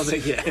talking about something,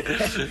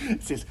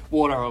 It's this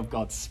water of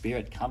God's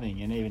Spirit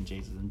coming. And even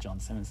Jesus in John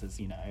 7 says,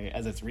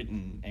 as it's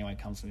written, anyone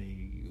comes to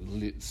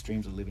me,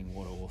 streams of living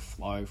water will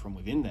flow from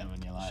within them.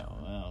 And you're like,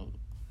 well,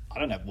 I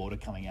don't have water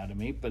coming out of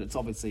me, but it's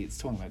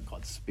talking about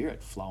God's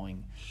Spirit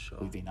flowing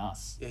within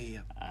us.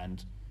 Yeah.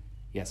 And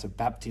so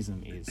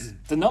baptism is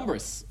the number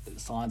of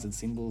signs and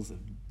symbols of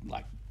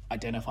like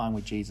identifying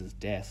with Jesus'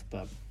 death,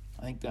 but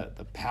I think that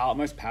the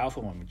most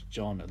powerful one, which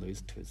John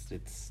alludes to, is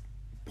it's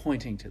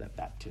pointing to that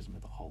baptism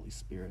of the Holy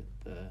Spirit,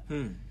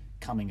 the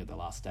coming of the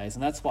last days.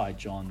 And that's why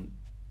John,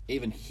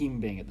 even him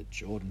being at the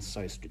Jordan,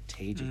 so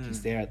strategic.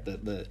 He's there at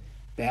the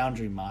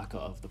boundary marker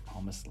of the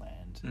Promised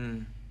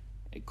Land,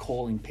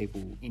 calling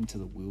people into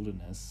the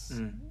wilderness.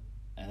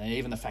 And then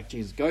even the fact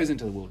Jesus goes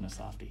into the wilderness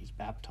after he's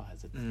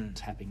baptized, it's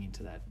tapping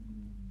into that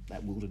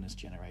wilderness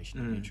generation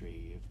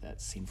imagery of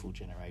that sinful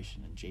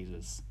generation, and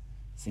Jesus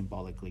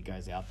symbolically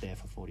goes out there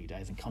for 40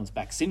 days and comes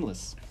back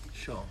sinless.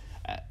 Sure.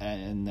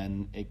 And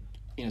then,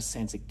 in a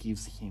sense, it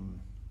gives him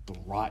the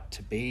right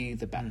to be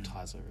the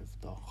baptizer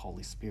of the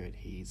Holy Spirit.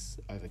 He's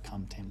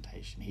overcome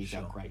temptation. He's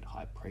our great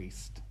high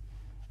priest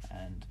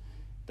and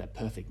that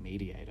perfect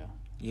mediator.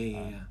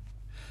 Yeah.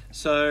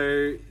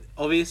 So,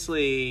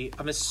 obviously,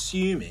 I'm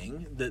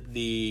assuming that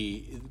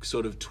the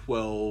sort of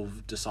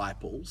 12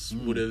 disciples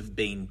would have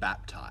been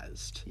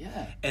baptized.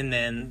 Yeah. And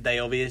then they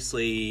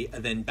obviously are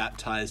then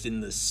baptized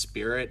in the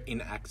Spirit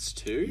in Acts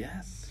 2.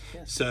 Yes.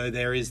 So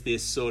there is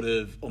this sort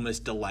of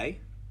almost delay.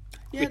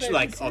 Yeah, which,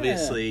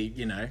 obviously,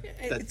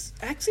 It's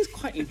actually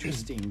quite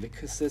interesting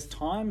because there's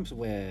times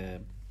where,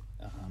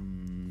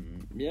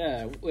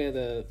 where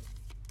the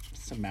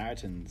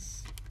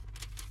Samaritans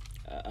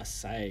are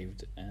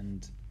saved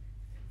and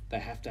they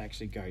have to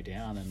actually go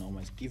down and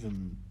almost give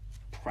them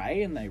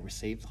pray and they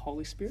receive the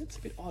Holy Spirit. It's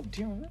a bit odd.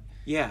 Do you remember?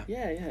 Yeah.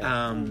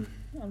 I'm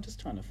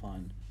just trying to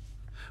find...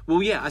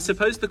 Well, I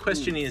suppose the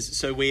question is,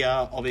 so we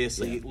are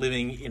obviously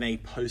living in a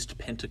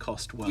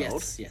post-Pentecost world.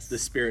 Yes. The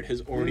Spirit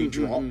has already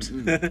dropped.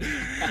 The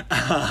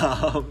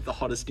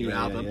hottest new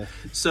album. Yeah.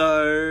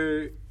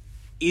 So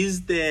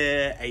is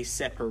there a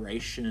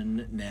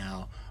separation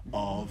now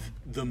of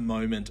the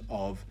moment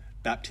of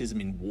baptism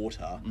in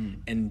water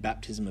and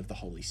baptism of the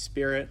Holy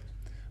Spirit?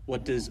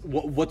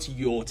 What's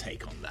your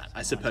take on that?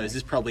 I suppose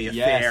is probably a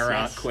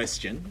fair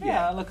question.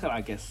 Yeah, look,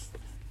 I guess,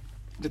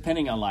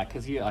 depending on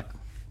because you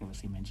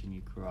obviously mentioned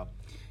you grew up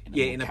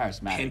in a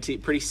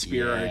charismatic, pretty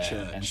spiro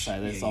church, and so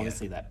there's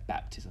obviously that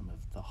baptism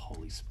of the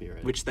Holy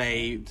Spirit, which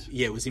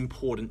was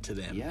important to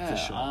them. Yeah, for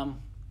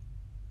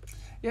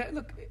sure.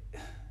 Look,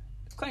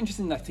 quite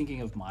interesting, like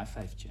thinking of my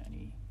faith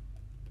journey.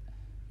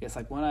 Yes,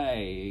 like when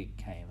I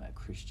became a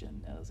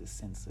Christian, there was this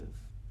sense of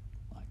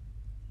like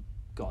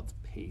God's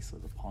peace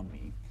was upon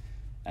me.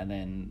 And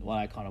then when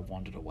I kind of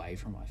wandered away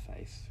from my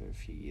faith for a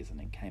few years and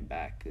then came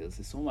back, it was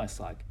this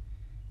almost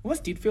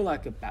did feel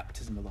like a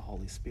baptism of the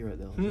Holy Spirit.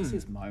 There was just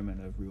this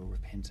moment of real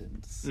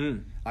repentance.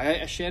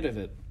 I shared of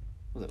it.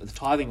 Was it the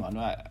tithing one?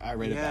 I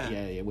read about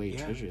where your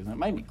treasure is, and it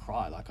made me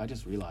cry. Like I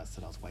just realised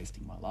that I was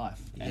wasting my life.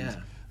 And it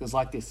was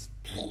like this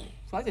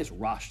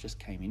rush just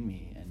came in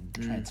me and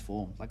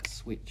transformed, like a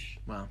switch.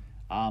 Wow.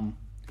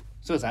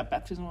 So is that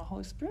baptism of the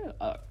Holy Spirit?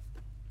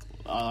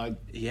 I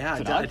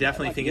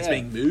definitely think it's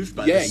being moved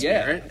by the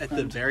Spirit at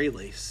the very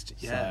least.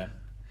 Yeah.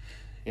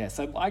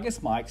 So I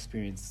guess my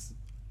experience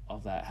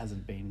of that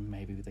hasn't been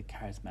maybe with the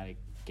charismatic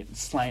getting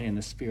slain in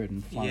the Spirit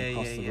and flying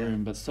across the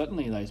room, but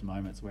certainly those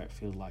moments where it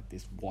feels like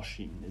this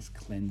washing, this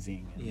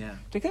cleansing. And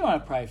particularly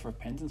when I pray for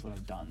repentance, what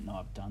I've done,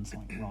 I've done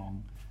something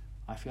wrong.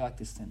 I feel like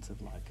this sense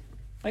of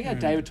like how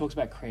David talks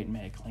about creating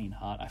me a clean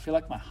heart. I feel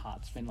like my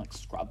heart's been like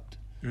scrubbed,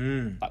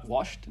 like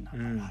washed, and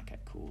I'm like, okay,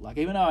 cool. Like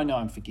even though I know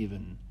I'm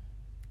forgiven,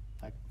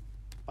 like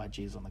by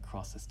Jesus on the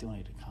cross, I still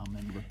need to come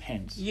and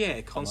repent. Yeah,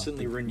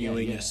 constantly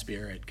renewing your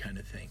spirit, kind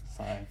of thing.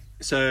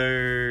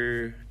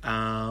 So,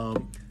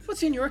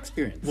 what's in your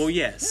experience? Well,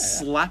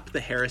 slap the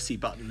heresy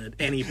button at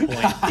any point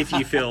if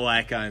you feel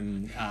like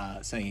I'm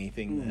saying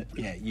anything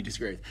that you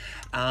disagree with.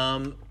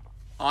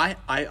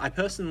 I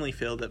personally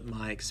feel that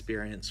my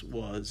experience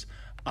was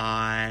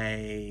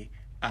I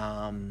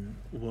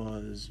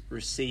was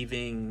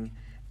receiving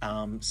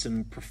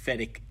some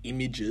prophetic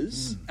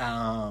images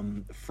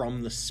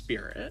from the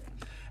Spirit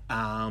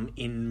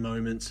in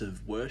moments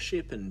of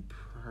worship and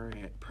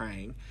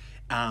praying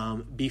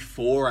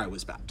before I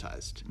was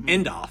baptized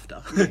and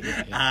after.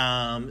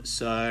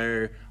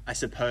 So I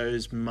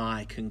suppose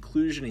my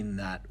conclusion in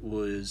that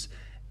was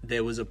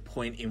there was a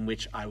point in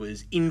which I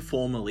was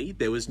informally,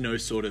 there was no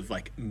sort of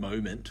like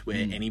moment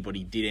where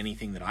anybody did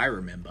anything that I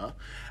remember,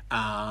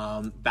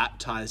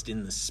 baptized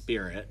in the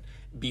Spirit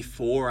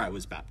before I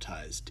was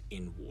baptized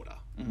in water.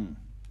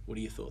 What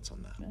are your thoughts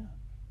on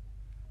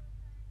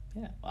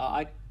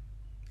that?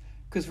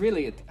 Because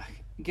really, I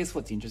guess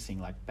what's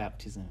interesting, like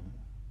baptism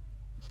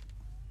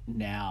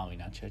now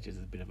in our church is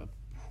a bit of a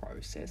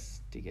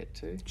process to get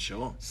to.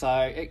 Sure. So,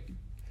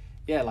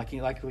 like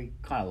we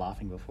kind of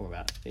laughing before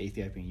about the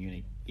Ethiopian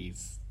eunuch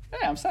is,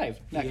 I'm saved.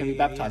 Now I can be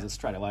baptized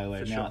straight away,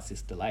 where now it's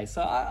this delay.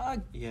 So I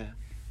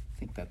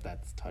think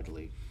that's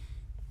totally,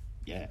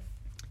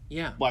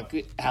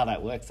 like how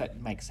that works, that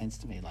makes sense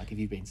to me. Like if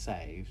you've been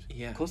saved,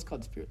 of course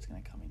God's Spirit's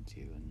going to come into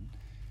you, and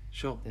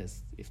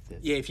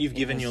if you've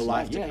given your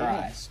life to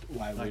Christ,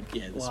 why would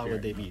why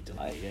would there be a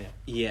delay?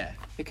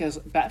 Because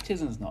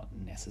baptism is not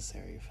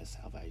necessary for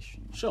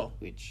salvation. Sure.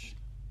 Which,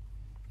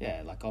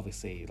 like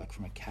obviously, like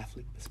from a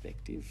Catholic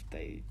perspective,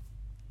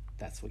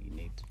 that's what you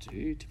need to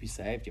do to be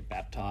saved. You're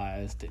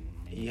baptized and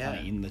you're kind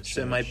of in the church.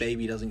 So my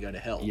baby doesn't go to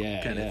hell,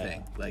 kind of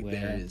thing. Like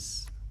there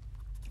is.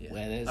 Yeah.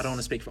 I don't want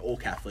to speak for all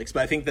Catholics,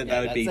 but I think that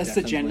would be that's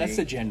the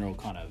general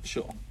kind of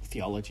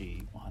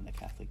theology behind the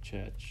Catholic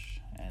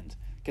Church, and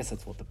I guess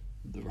that's what the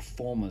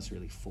Reformers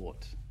really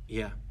fought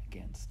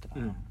against.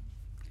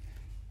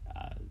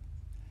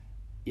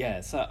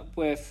 So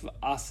where for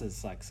us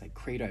as like say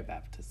Credo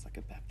Baptists, like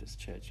a Baptist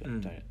church,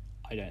 I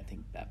don't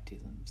think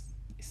baptism's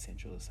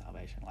essential to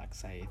salvation. Like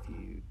say if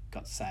you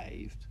got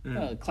saved,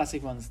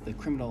 classic ones, the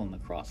criminal on the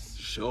cross.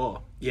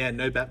 Sure. Yeah,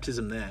 no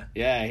baptism there.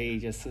 Yeah, he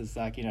just says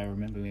like,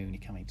 remember me when you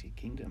come into your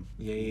kingdom.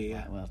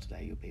 Yeah. Like, well,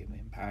 today you'll be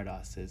in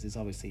paradise. There's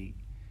obviously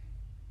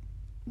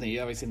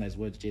in those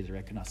words Jesus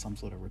recognised some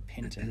sort of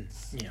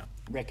repentance,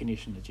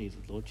 recognition that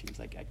Jesus Lord. She was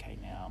like, okay,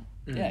 now,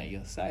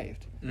 you're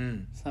saved.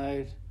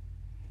 So,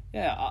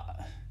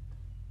 I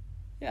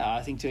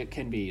think that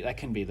can be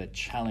the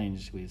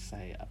challenge with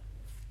say a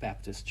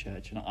Baptist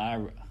church, and I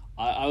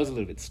was a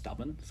little bit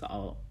stubborn.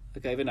 So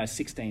even though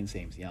 16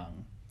 seems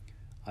young,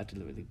 I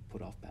deliberately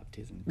put off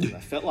baptism because I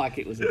felt like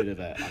it was a bit of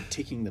I'm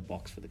ticking the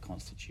box for the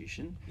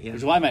Constitution, which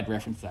is why I made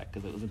reference to that,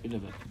 because it was a bit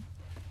of a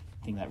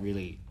thing that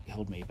really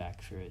held me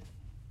back for it.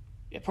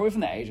 Probably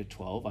from the age of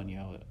 12, I knew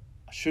I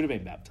should have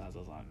been baptized. I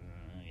was like,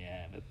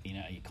 but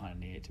you kind of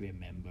need it to be a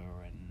member,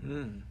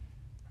 and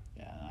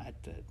I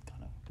had to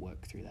kind of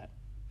work through that.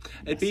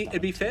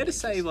 It'd be fair to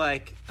say,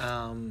 like,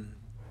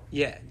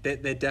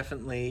 there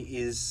definitely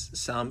is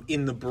some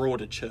in the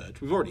broader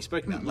church. We've already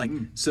spoken about like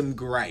some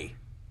grey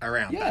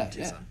around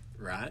baptism,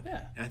 right?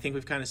 Yeah. And I think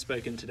we've kind of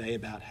spoken today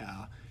about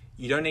how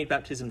you don't need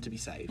baptism to be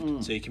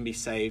saved, so you can be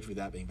saved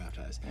without being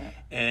baptized.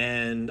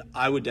 And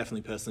I would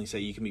definitely personally say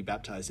you can be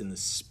baptized in the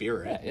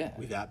Spirit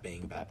without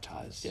being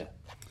baptized.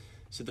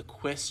 So the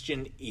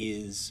question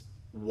is,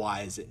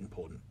 why is it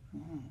important?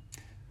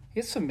 I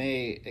guess for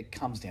me, it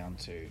comes down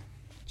to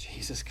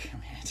Jesus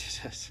commanded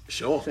it.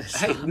 Sure.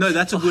 Hey, no,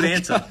 that's a good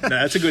answer.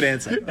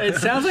 It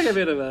sounds like a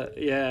bit of I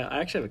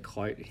actually have a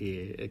quote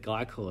here. A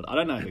guy called, I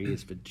don't know who he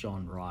is, but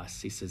John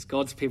Rice. He says,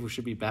 God's people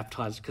should be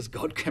baptized because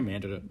God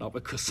commanded it, not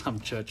because some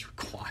church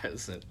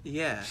requires it.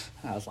 Yeah.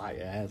 And I was like,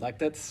 like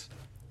that's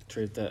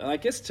truth. And I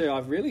guess too,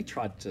 I've really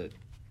tried to.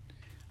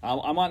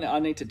 I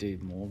need to do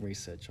more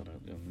research on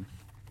it.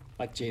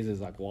 Like Jesus,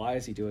 like why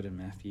does he do it in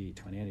Matthew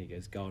 28? He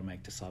goes, "Go and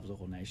make disciples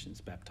of all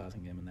nations,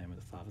 baptizing them in the name of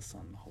the Father,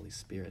 Son, and the Holy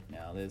Spirit."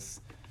 Now,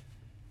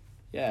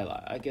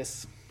 like, I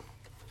guess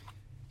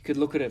you could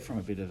look at it from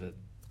a bit of a,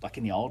 like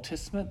in the Old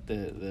Testament,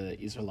 the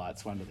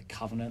Israelites were under the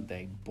covenant.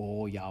 They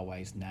bore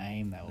Yahweh's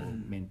name. They were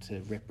meant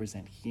to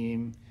represent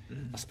Him.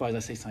 I suppose I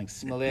see something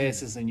similar.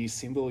 This is a new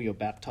symbol. You're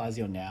baptized.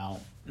 You're now,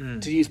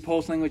 to use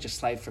Paul's language, a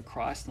slave for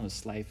Christ, not a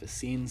slave for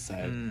sin.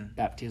 So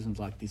baptism's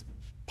like this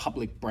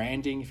public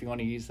branding, if you want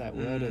to use that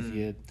word, of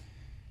your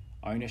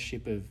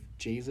ownership of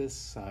Jesus.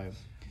 So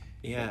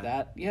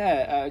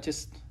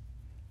it's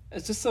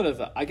just sort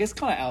of, I guess,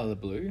 kind of out of the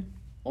blue,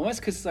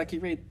 almost, because like you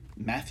read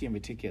Matthew in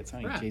particular, it's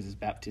only Jesus'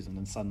 baptism,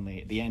 and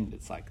suddenly at the end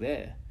it's like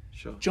there.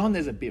 Sure. John,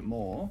 there's a bit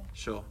more.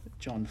 Sure.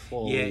 John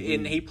 4. Yeah,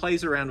 and he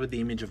plays around with the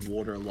image of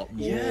water a lot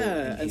more.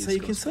 Yeah, and so you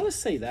can sort of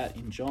see that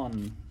in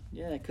John.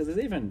 Yeah, because there's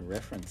even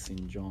reference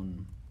in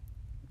John.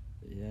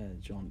 Yeah,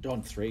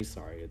 John 3.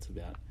 Sorry, it's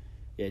about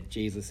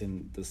Jesus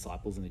and the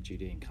disciples in the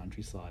Judean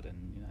countryside,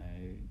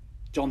 and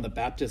John the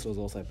Baptist was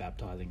also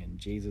baptizing, and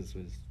Jesus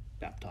was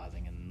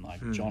baptizing, and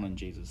like John and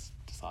Jesus'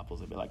 disciples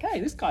would be like, "Hey,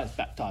 this guy's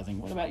baptizing.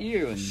 What about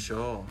you?" And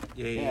sure,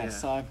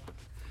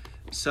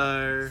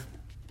 So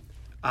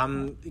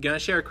I'm going to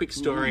share a quick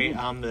story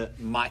that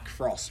Mike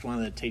Frost, one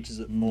of the teachers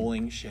at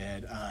Morling,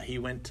 shared. He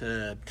went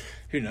to,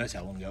 who knows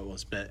how long ago it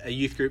was, but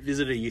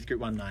visited a youth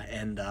group one night,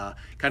 and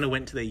kind of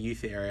went to their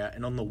youth area,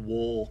 and on the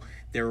wall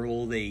there were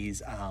all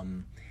these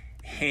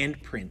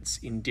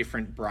handprints in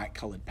different bright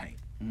coloured paint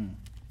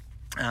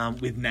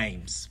with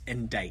names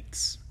and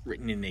dates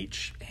written in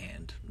each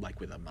hand, like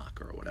with a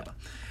marker or whatever.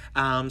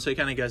 So he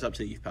kind of goes up to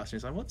the youth pastor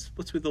and he's like,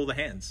 what's with all the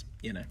hands?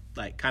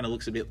 Like kind of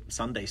looks a bit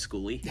Sunday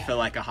schooly for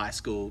like a high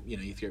school,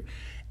 youth group.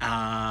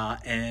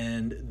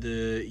 And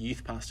the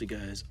youth pastor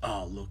goes,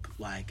 "Oh, look,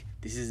 like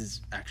this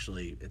is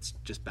actually, it's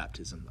just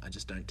baptism. I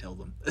just don't tell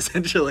them,"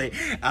 essentially.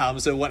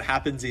 So what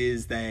happens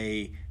is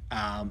they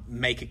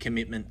make a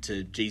commitment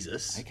to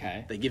Jesus.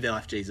 Okay. They give their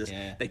life to Jesus.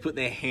 Yeah. They put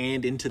their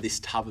hand into this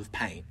tub of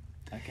paint.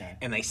 Okay.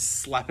 And they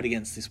slap it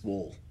against this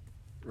wall,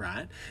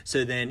 right?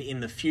 So then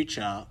in the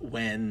future,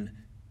 when,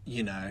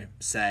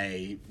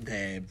 say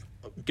they're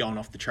going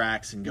off the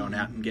tracks and going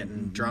out and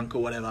getting drunk or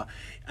whatever,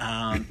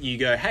 you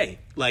go, "Hey,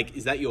 like,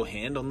 is that your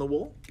hand on the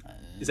wall?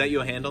 Is that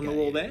your hand on the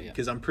wall there?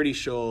 Because I'm pretty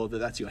sure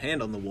that's your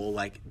hand on the wall.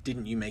 Like,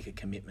 didn't you make a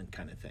commitment,"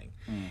 kind of thing.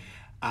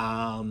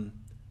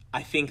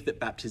 I think that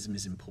baptism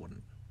is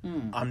important.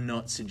 I'm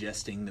not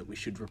suggesting that we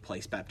should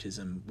replace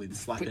baptism with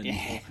slapping.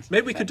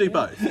 Maybe we could do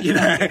both,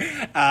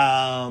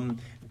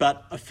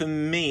 But for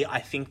me, I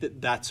think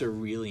that that's a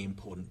really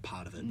important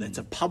part of it. That's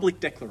a public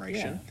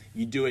declaration. Yeah.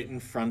 You do it in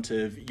front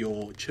of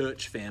your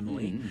church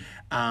family.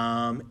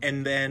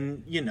 And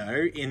then,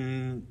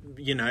 in,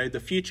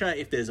 the future,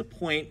 if there's a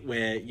point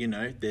where,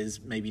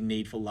 there's maybe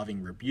need for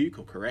loving rebuke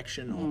or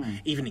correction or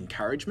even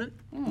encouragement,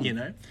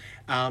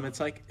 it's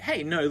like,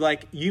 hey, no,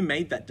 like you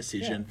made that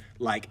decision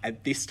like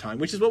at this time,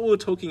 which is what we were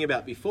talking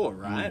about before,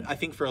 right? I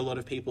think for a lot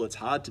of people, it's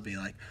hard to be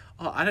like,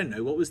 "Oh, I don't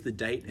know, what was the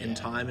date and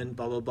time and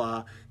blah, blah,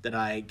 blah that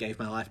I gave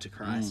my life to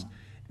Christ?"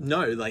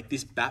 No, like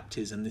this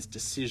baptism, this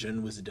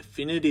decision was a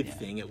definitive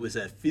thing. It was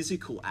a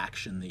physical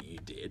action that you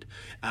did,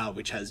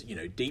 which has,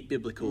 deep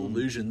biblical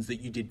allusions that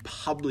you did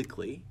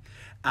publicly.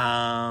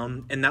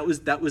 And that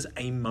was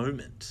a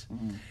moment.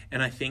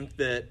 And I think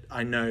that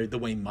I know the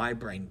way my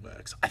brain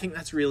works. I think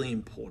that's really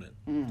important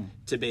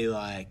to be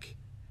like,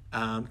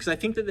 because I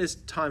think that there's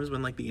times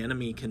when like the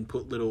enemy can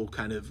put little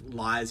kind of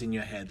lies in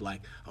your head,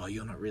 like, "Oh,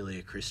 you're not really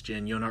a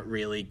Christian. You're not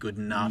really good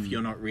enough.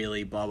 You're not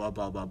really blah, blah,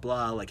 blah, blah,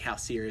 blah. Like, how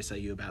serious are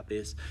you about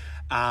this?"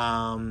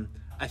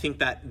 I think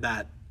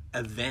that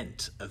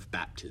event of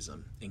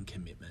baptism and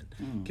commitment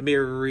can be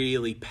a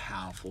really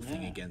powerful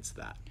thing against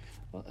that.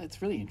 Well,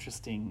 it's really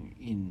interesting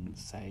in,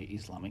 say,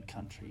 Islamic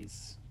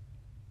countries,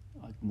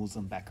 like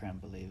Muslim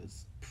background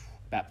believers,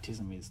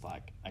 baptism is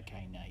like,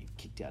 okay, now you're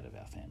kicked out of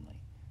our family.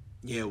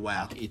 Yeah,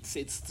 wow. Like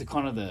it's the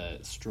kind of the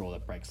straw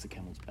that breaks the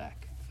camel's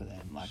back for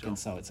them. Like, and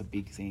so it's a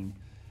big thing.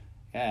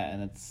 Yeah,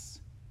 and it's,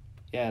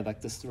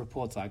 like the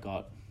reports I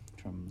got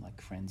from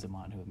like friends of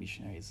mine who are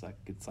missionaries, like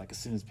it's like as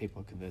soon as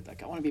people are converted,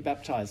 like, "I want to be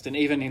baptized." And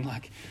even in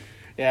like,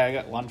 I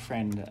got one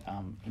friend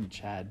in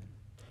Chad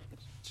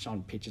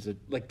showing pictures of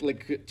like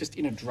just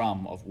in a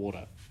drum of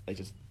water. They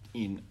just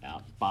in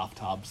out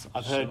bathtubs.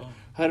 I've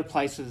heard of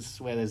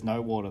places where there's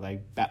no water, they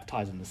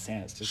baptize in the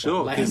sand. It's just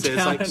because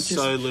there's like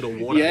so little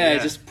water.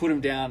 Just put them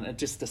down. And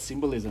just the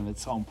symbolism,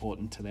 it's so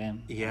important to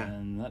them.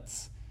 And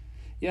that's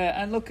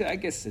and look, I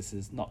guess this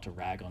is not to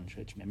rag on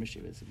church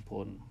membership. It's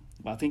important,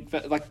 but I think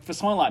for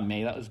someone like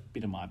me, that was a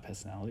bit of my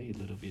personality, a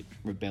little bit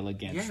rebel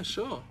against.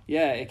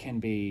 It can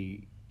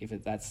be.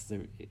 If that's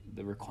the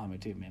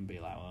requirement to member,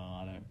 like,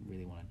 "Well, I don't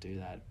really want to do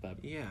that," but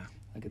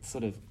like it's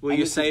sort of, well,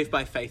 you're saved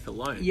by faith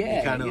alone.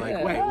 You're kind of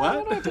like, wait, what? I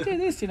don't have to do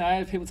this.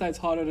 People say it's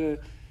harder to,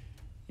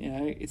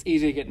 it's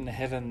easier to get into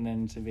heaven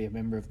than to be a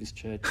member of this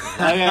church.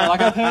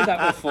 Like I've heard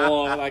that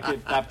before, like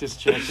at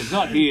Baptist churches,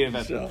 not here,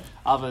 but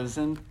others,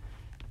 and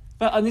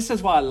And this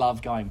is why I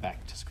love going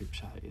back to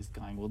Scripture, is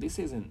going, well, this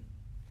isn't,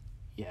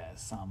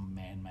 some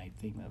man-made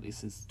thing, that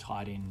this is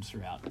tied in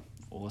throughout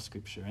all of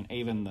Scripture. And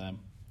even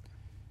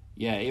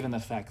the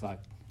fact, like,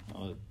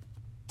 I'll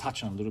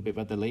touch on a little bit,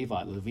 but the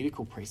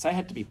Levitical priests, they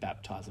had to be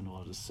baptized in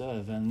order to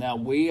serve. And now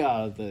we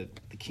are the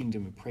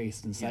kingdom of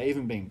priests. And so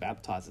even being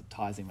baptized, it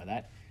ties in with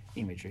that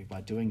imagery.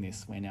 By doing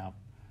this, we're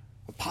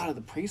part of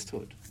the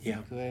priesthood. Yeah.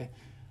 And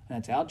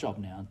it's our job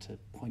now to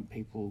point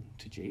people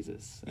to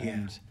Jesus.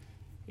 And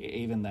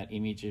even that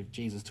image of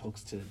Jesus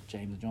talks to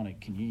James and John,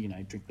 can you,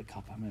 drink the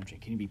cup I'm going to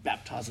drink? Can you be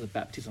baptized with the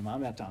baptism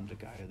I'm about to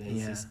undergo?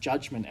 There's this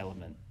judgment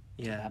element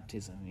to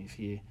baptism. If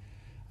you,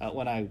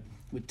 when I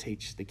would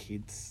teach the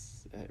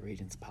kids at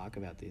Regent's Park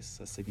about this,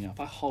 I said, if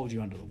I hold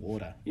you under the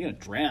water, you're going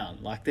to drown.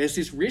 Like, there's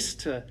this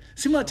risk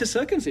similar to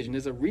circumcision,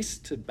 there's a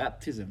risk to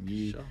baptism.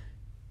 You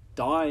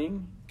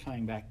dying,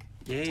 coming back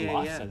to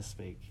life, so to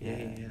speak.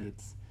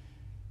 It's,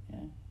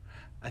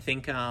 I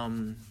think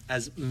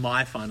as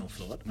my final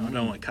thought, I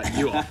don't want to cut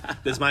you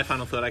off, there's my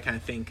final thought. I kind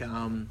of think,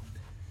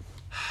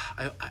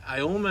 I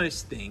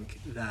almost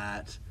think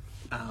that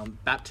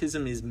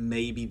baptism is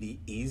maybe the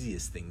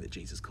easiest thing that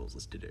Jesus calls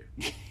us to do.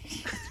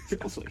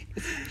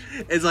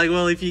 It's like,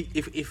 well,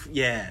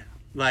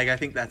 I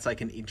think that's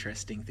like an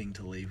interesting thing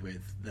to leave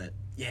with, that,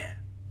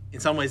 in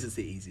some ways it's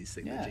the easiest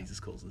thing that Jesus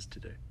calls us to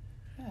do.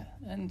 Yeah,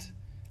 and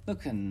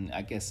look, and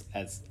I guess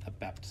as a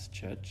Baptist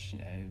church,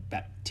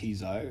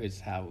 baptizo is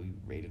how we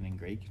read it in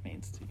Greek. It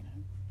means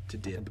to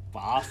dip,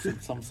 bath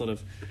in some sort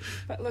of.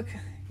 But look,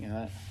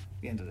 at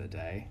the end of the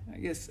day, I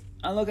guess.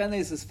 And look, and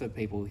this is for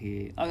people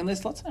here. And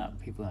there's lots of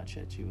people in our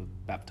church who were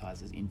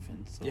baptized as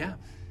infants. I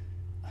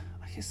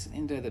guess at the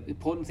end of the day, the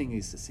important thing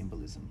is the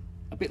symbolism.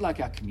 A bit like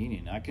our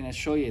communion. I can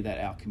assure you that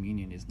our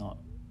communion is not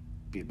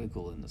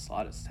biblical in the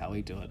slightest. How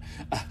we do it,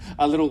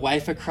 a little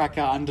wafer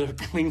cracker under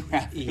cling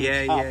wrap,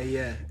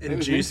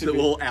 and juice that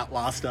will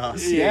outlast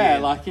us.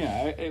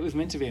 It was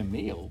meant to be a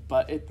meal,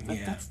 but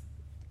that's,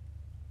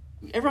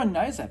 everyone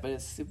knows that, but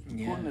it's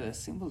important to the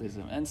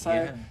symbolism. And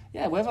so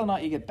whether or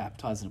not you get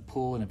baptized in a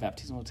pool, in a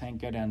baptismal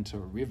tank, go down to a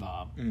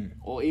river,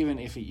 or even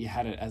if you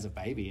had it as a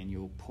baby and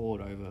you were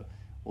poured over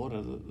water,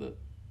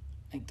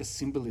 I think the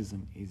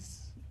symbolism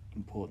is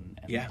important,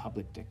 and the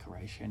public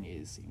declaration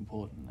is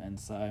important. And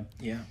so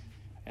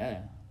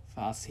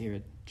for us here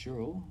at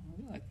Dural,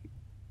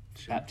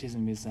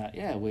 baptism is that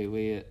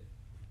we're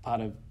part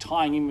of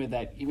tying in with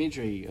that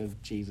imagery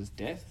of Jesus'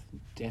 death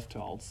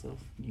to old self,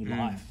 new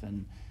life,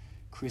 and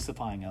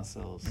crucifying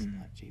ourselves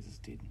like Jesus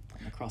did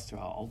on the cross to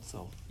our old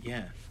self.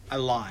 I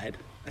lied.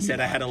 I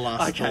said I had a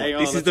last thought.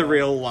 This is the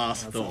real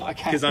last thought,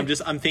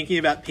 because I'm thinking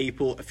about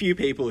a few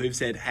people who've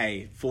said,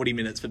 hey, 40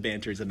 minutes for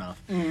banter is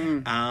enough.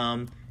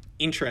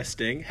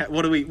 Interesting.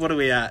 What are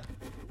we at?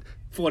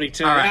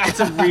 42. All right, it's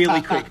a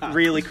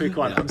really quick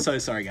one. I'm so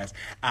sorry, guys.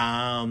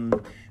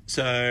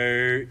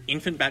 So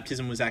infant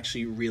baptism was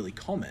actually really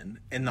common,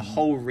 and the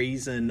whole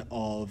reason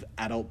of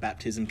adult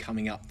baptism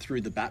coming up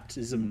through the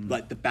baptism,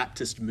 like the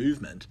Baptist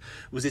movement,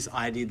 was this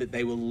idea that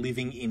they were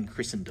living in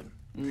Christendom.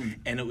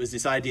 And it was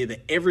this idea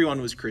that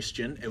everyone was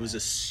Christian. It was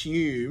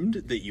assumed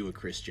that you were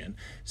Christian.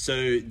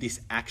 So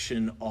this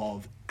action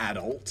of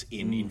adult,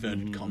 in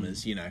inverted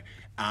commas,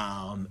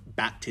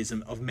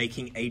 baptism, of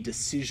making a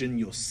decision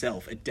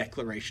yourself, a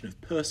declaration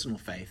of personal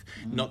faith.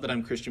 Not that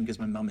I'm Christian because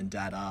my mum and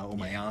dad are, or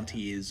my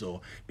auntie is,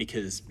 or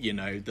because,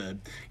 the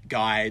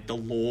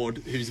Lord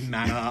whose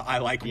manor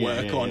I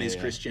work on is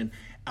Christian.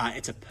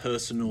 It's a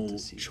personal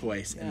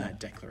choice in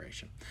that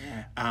declaration.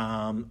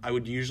 I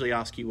would usually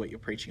ask you what you're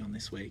preaching on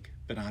this week,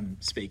 but I'm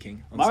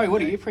speaking on Murray, Sunday.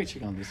 what are you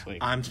preaching on this week?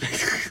 I'm speaking.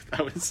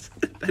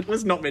 That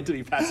was not meant to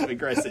be passive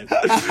aggressive.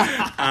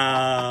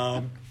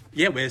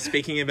 We're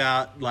speaking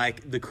about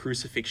the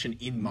crucifixion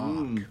in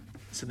Mark.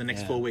 So the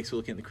next 4 weeks we're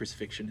looking at the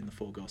crucifixion in the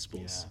 4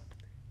 Gospels.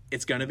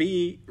 It's going to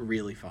be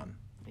really fun.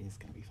 It is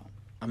going to be fun.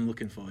 I'm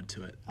looking forward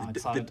to it. I'm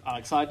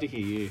excited to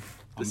hear you.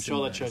 I'm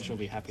sure the church will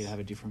be happy to have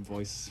a different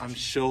voice. I'm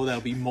sure they'll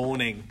be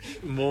mourning.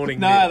 No, Mitch.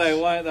 they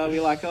won't. They'll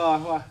be like,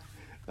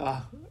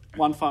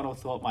 one final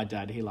thought. My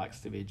dad, he likes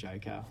to be a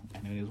joker,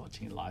 and when he was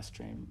watching a live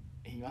stream,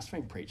 he must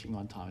have been preaching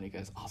one time, and he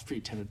goes, I was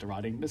pretty tempted to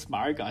write in, this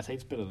Murray guy,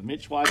 he's better than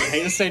Mitch. Why did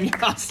he just send you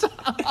pastor?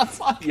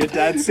 Your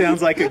dad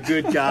sounds like a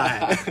good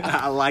guy.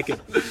 I like it.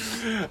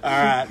 All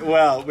right.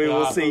 Well, we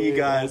will see you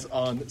guys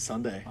on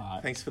Sunday. Right.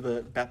 Thanks for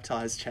the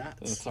baptized chats.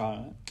 That's all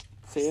right.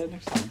 See you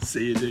next time.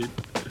 See you, dude.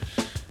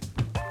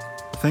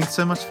 Thanks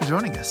so much for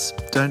joining us.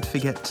 Don't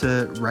forget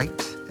to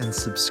rate and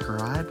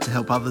subscribe to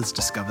help others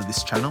discover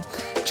this channel.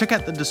 Check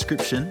out the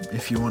description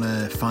if you want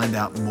to find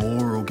out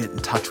more or get in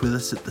touch with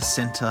us at the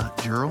Centre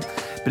Dural.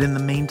 But in the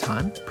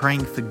meantime,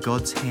 praying for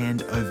God's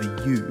hand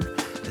over you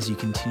as you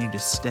continue to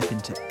step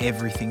into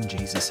everything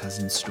Jesus has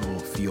in store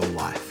for your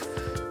life.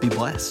 Be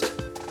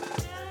blessed.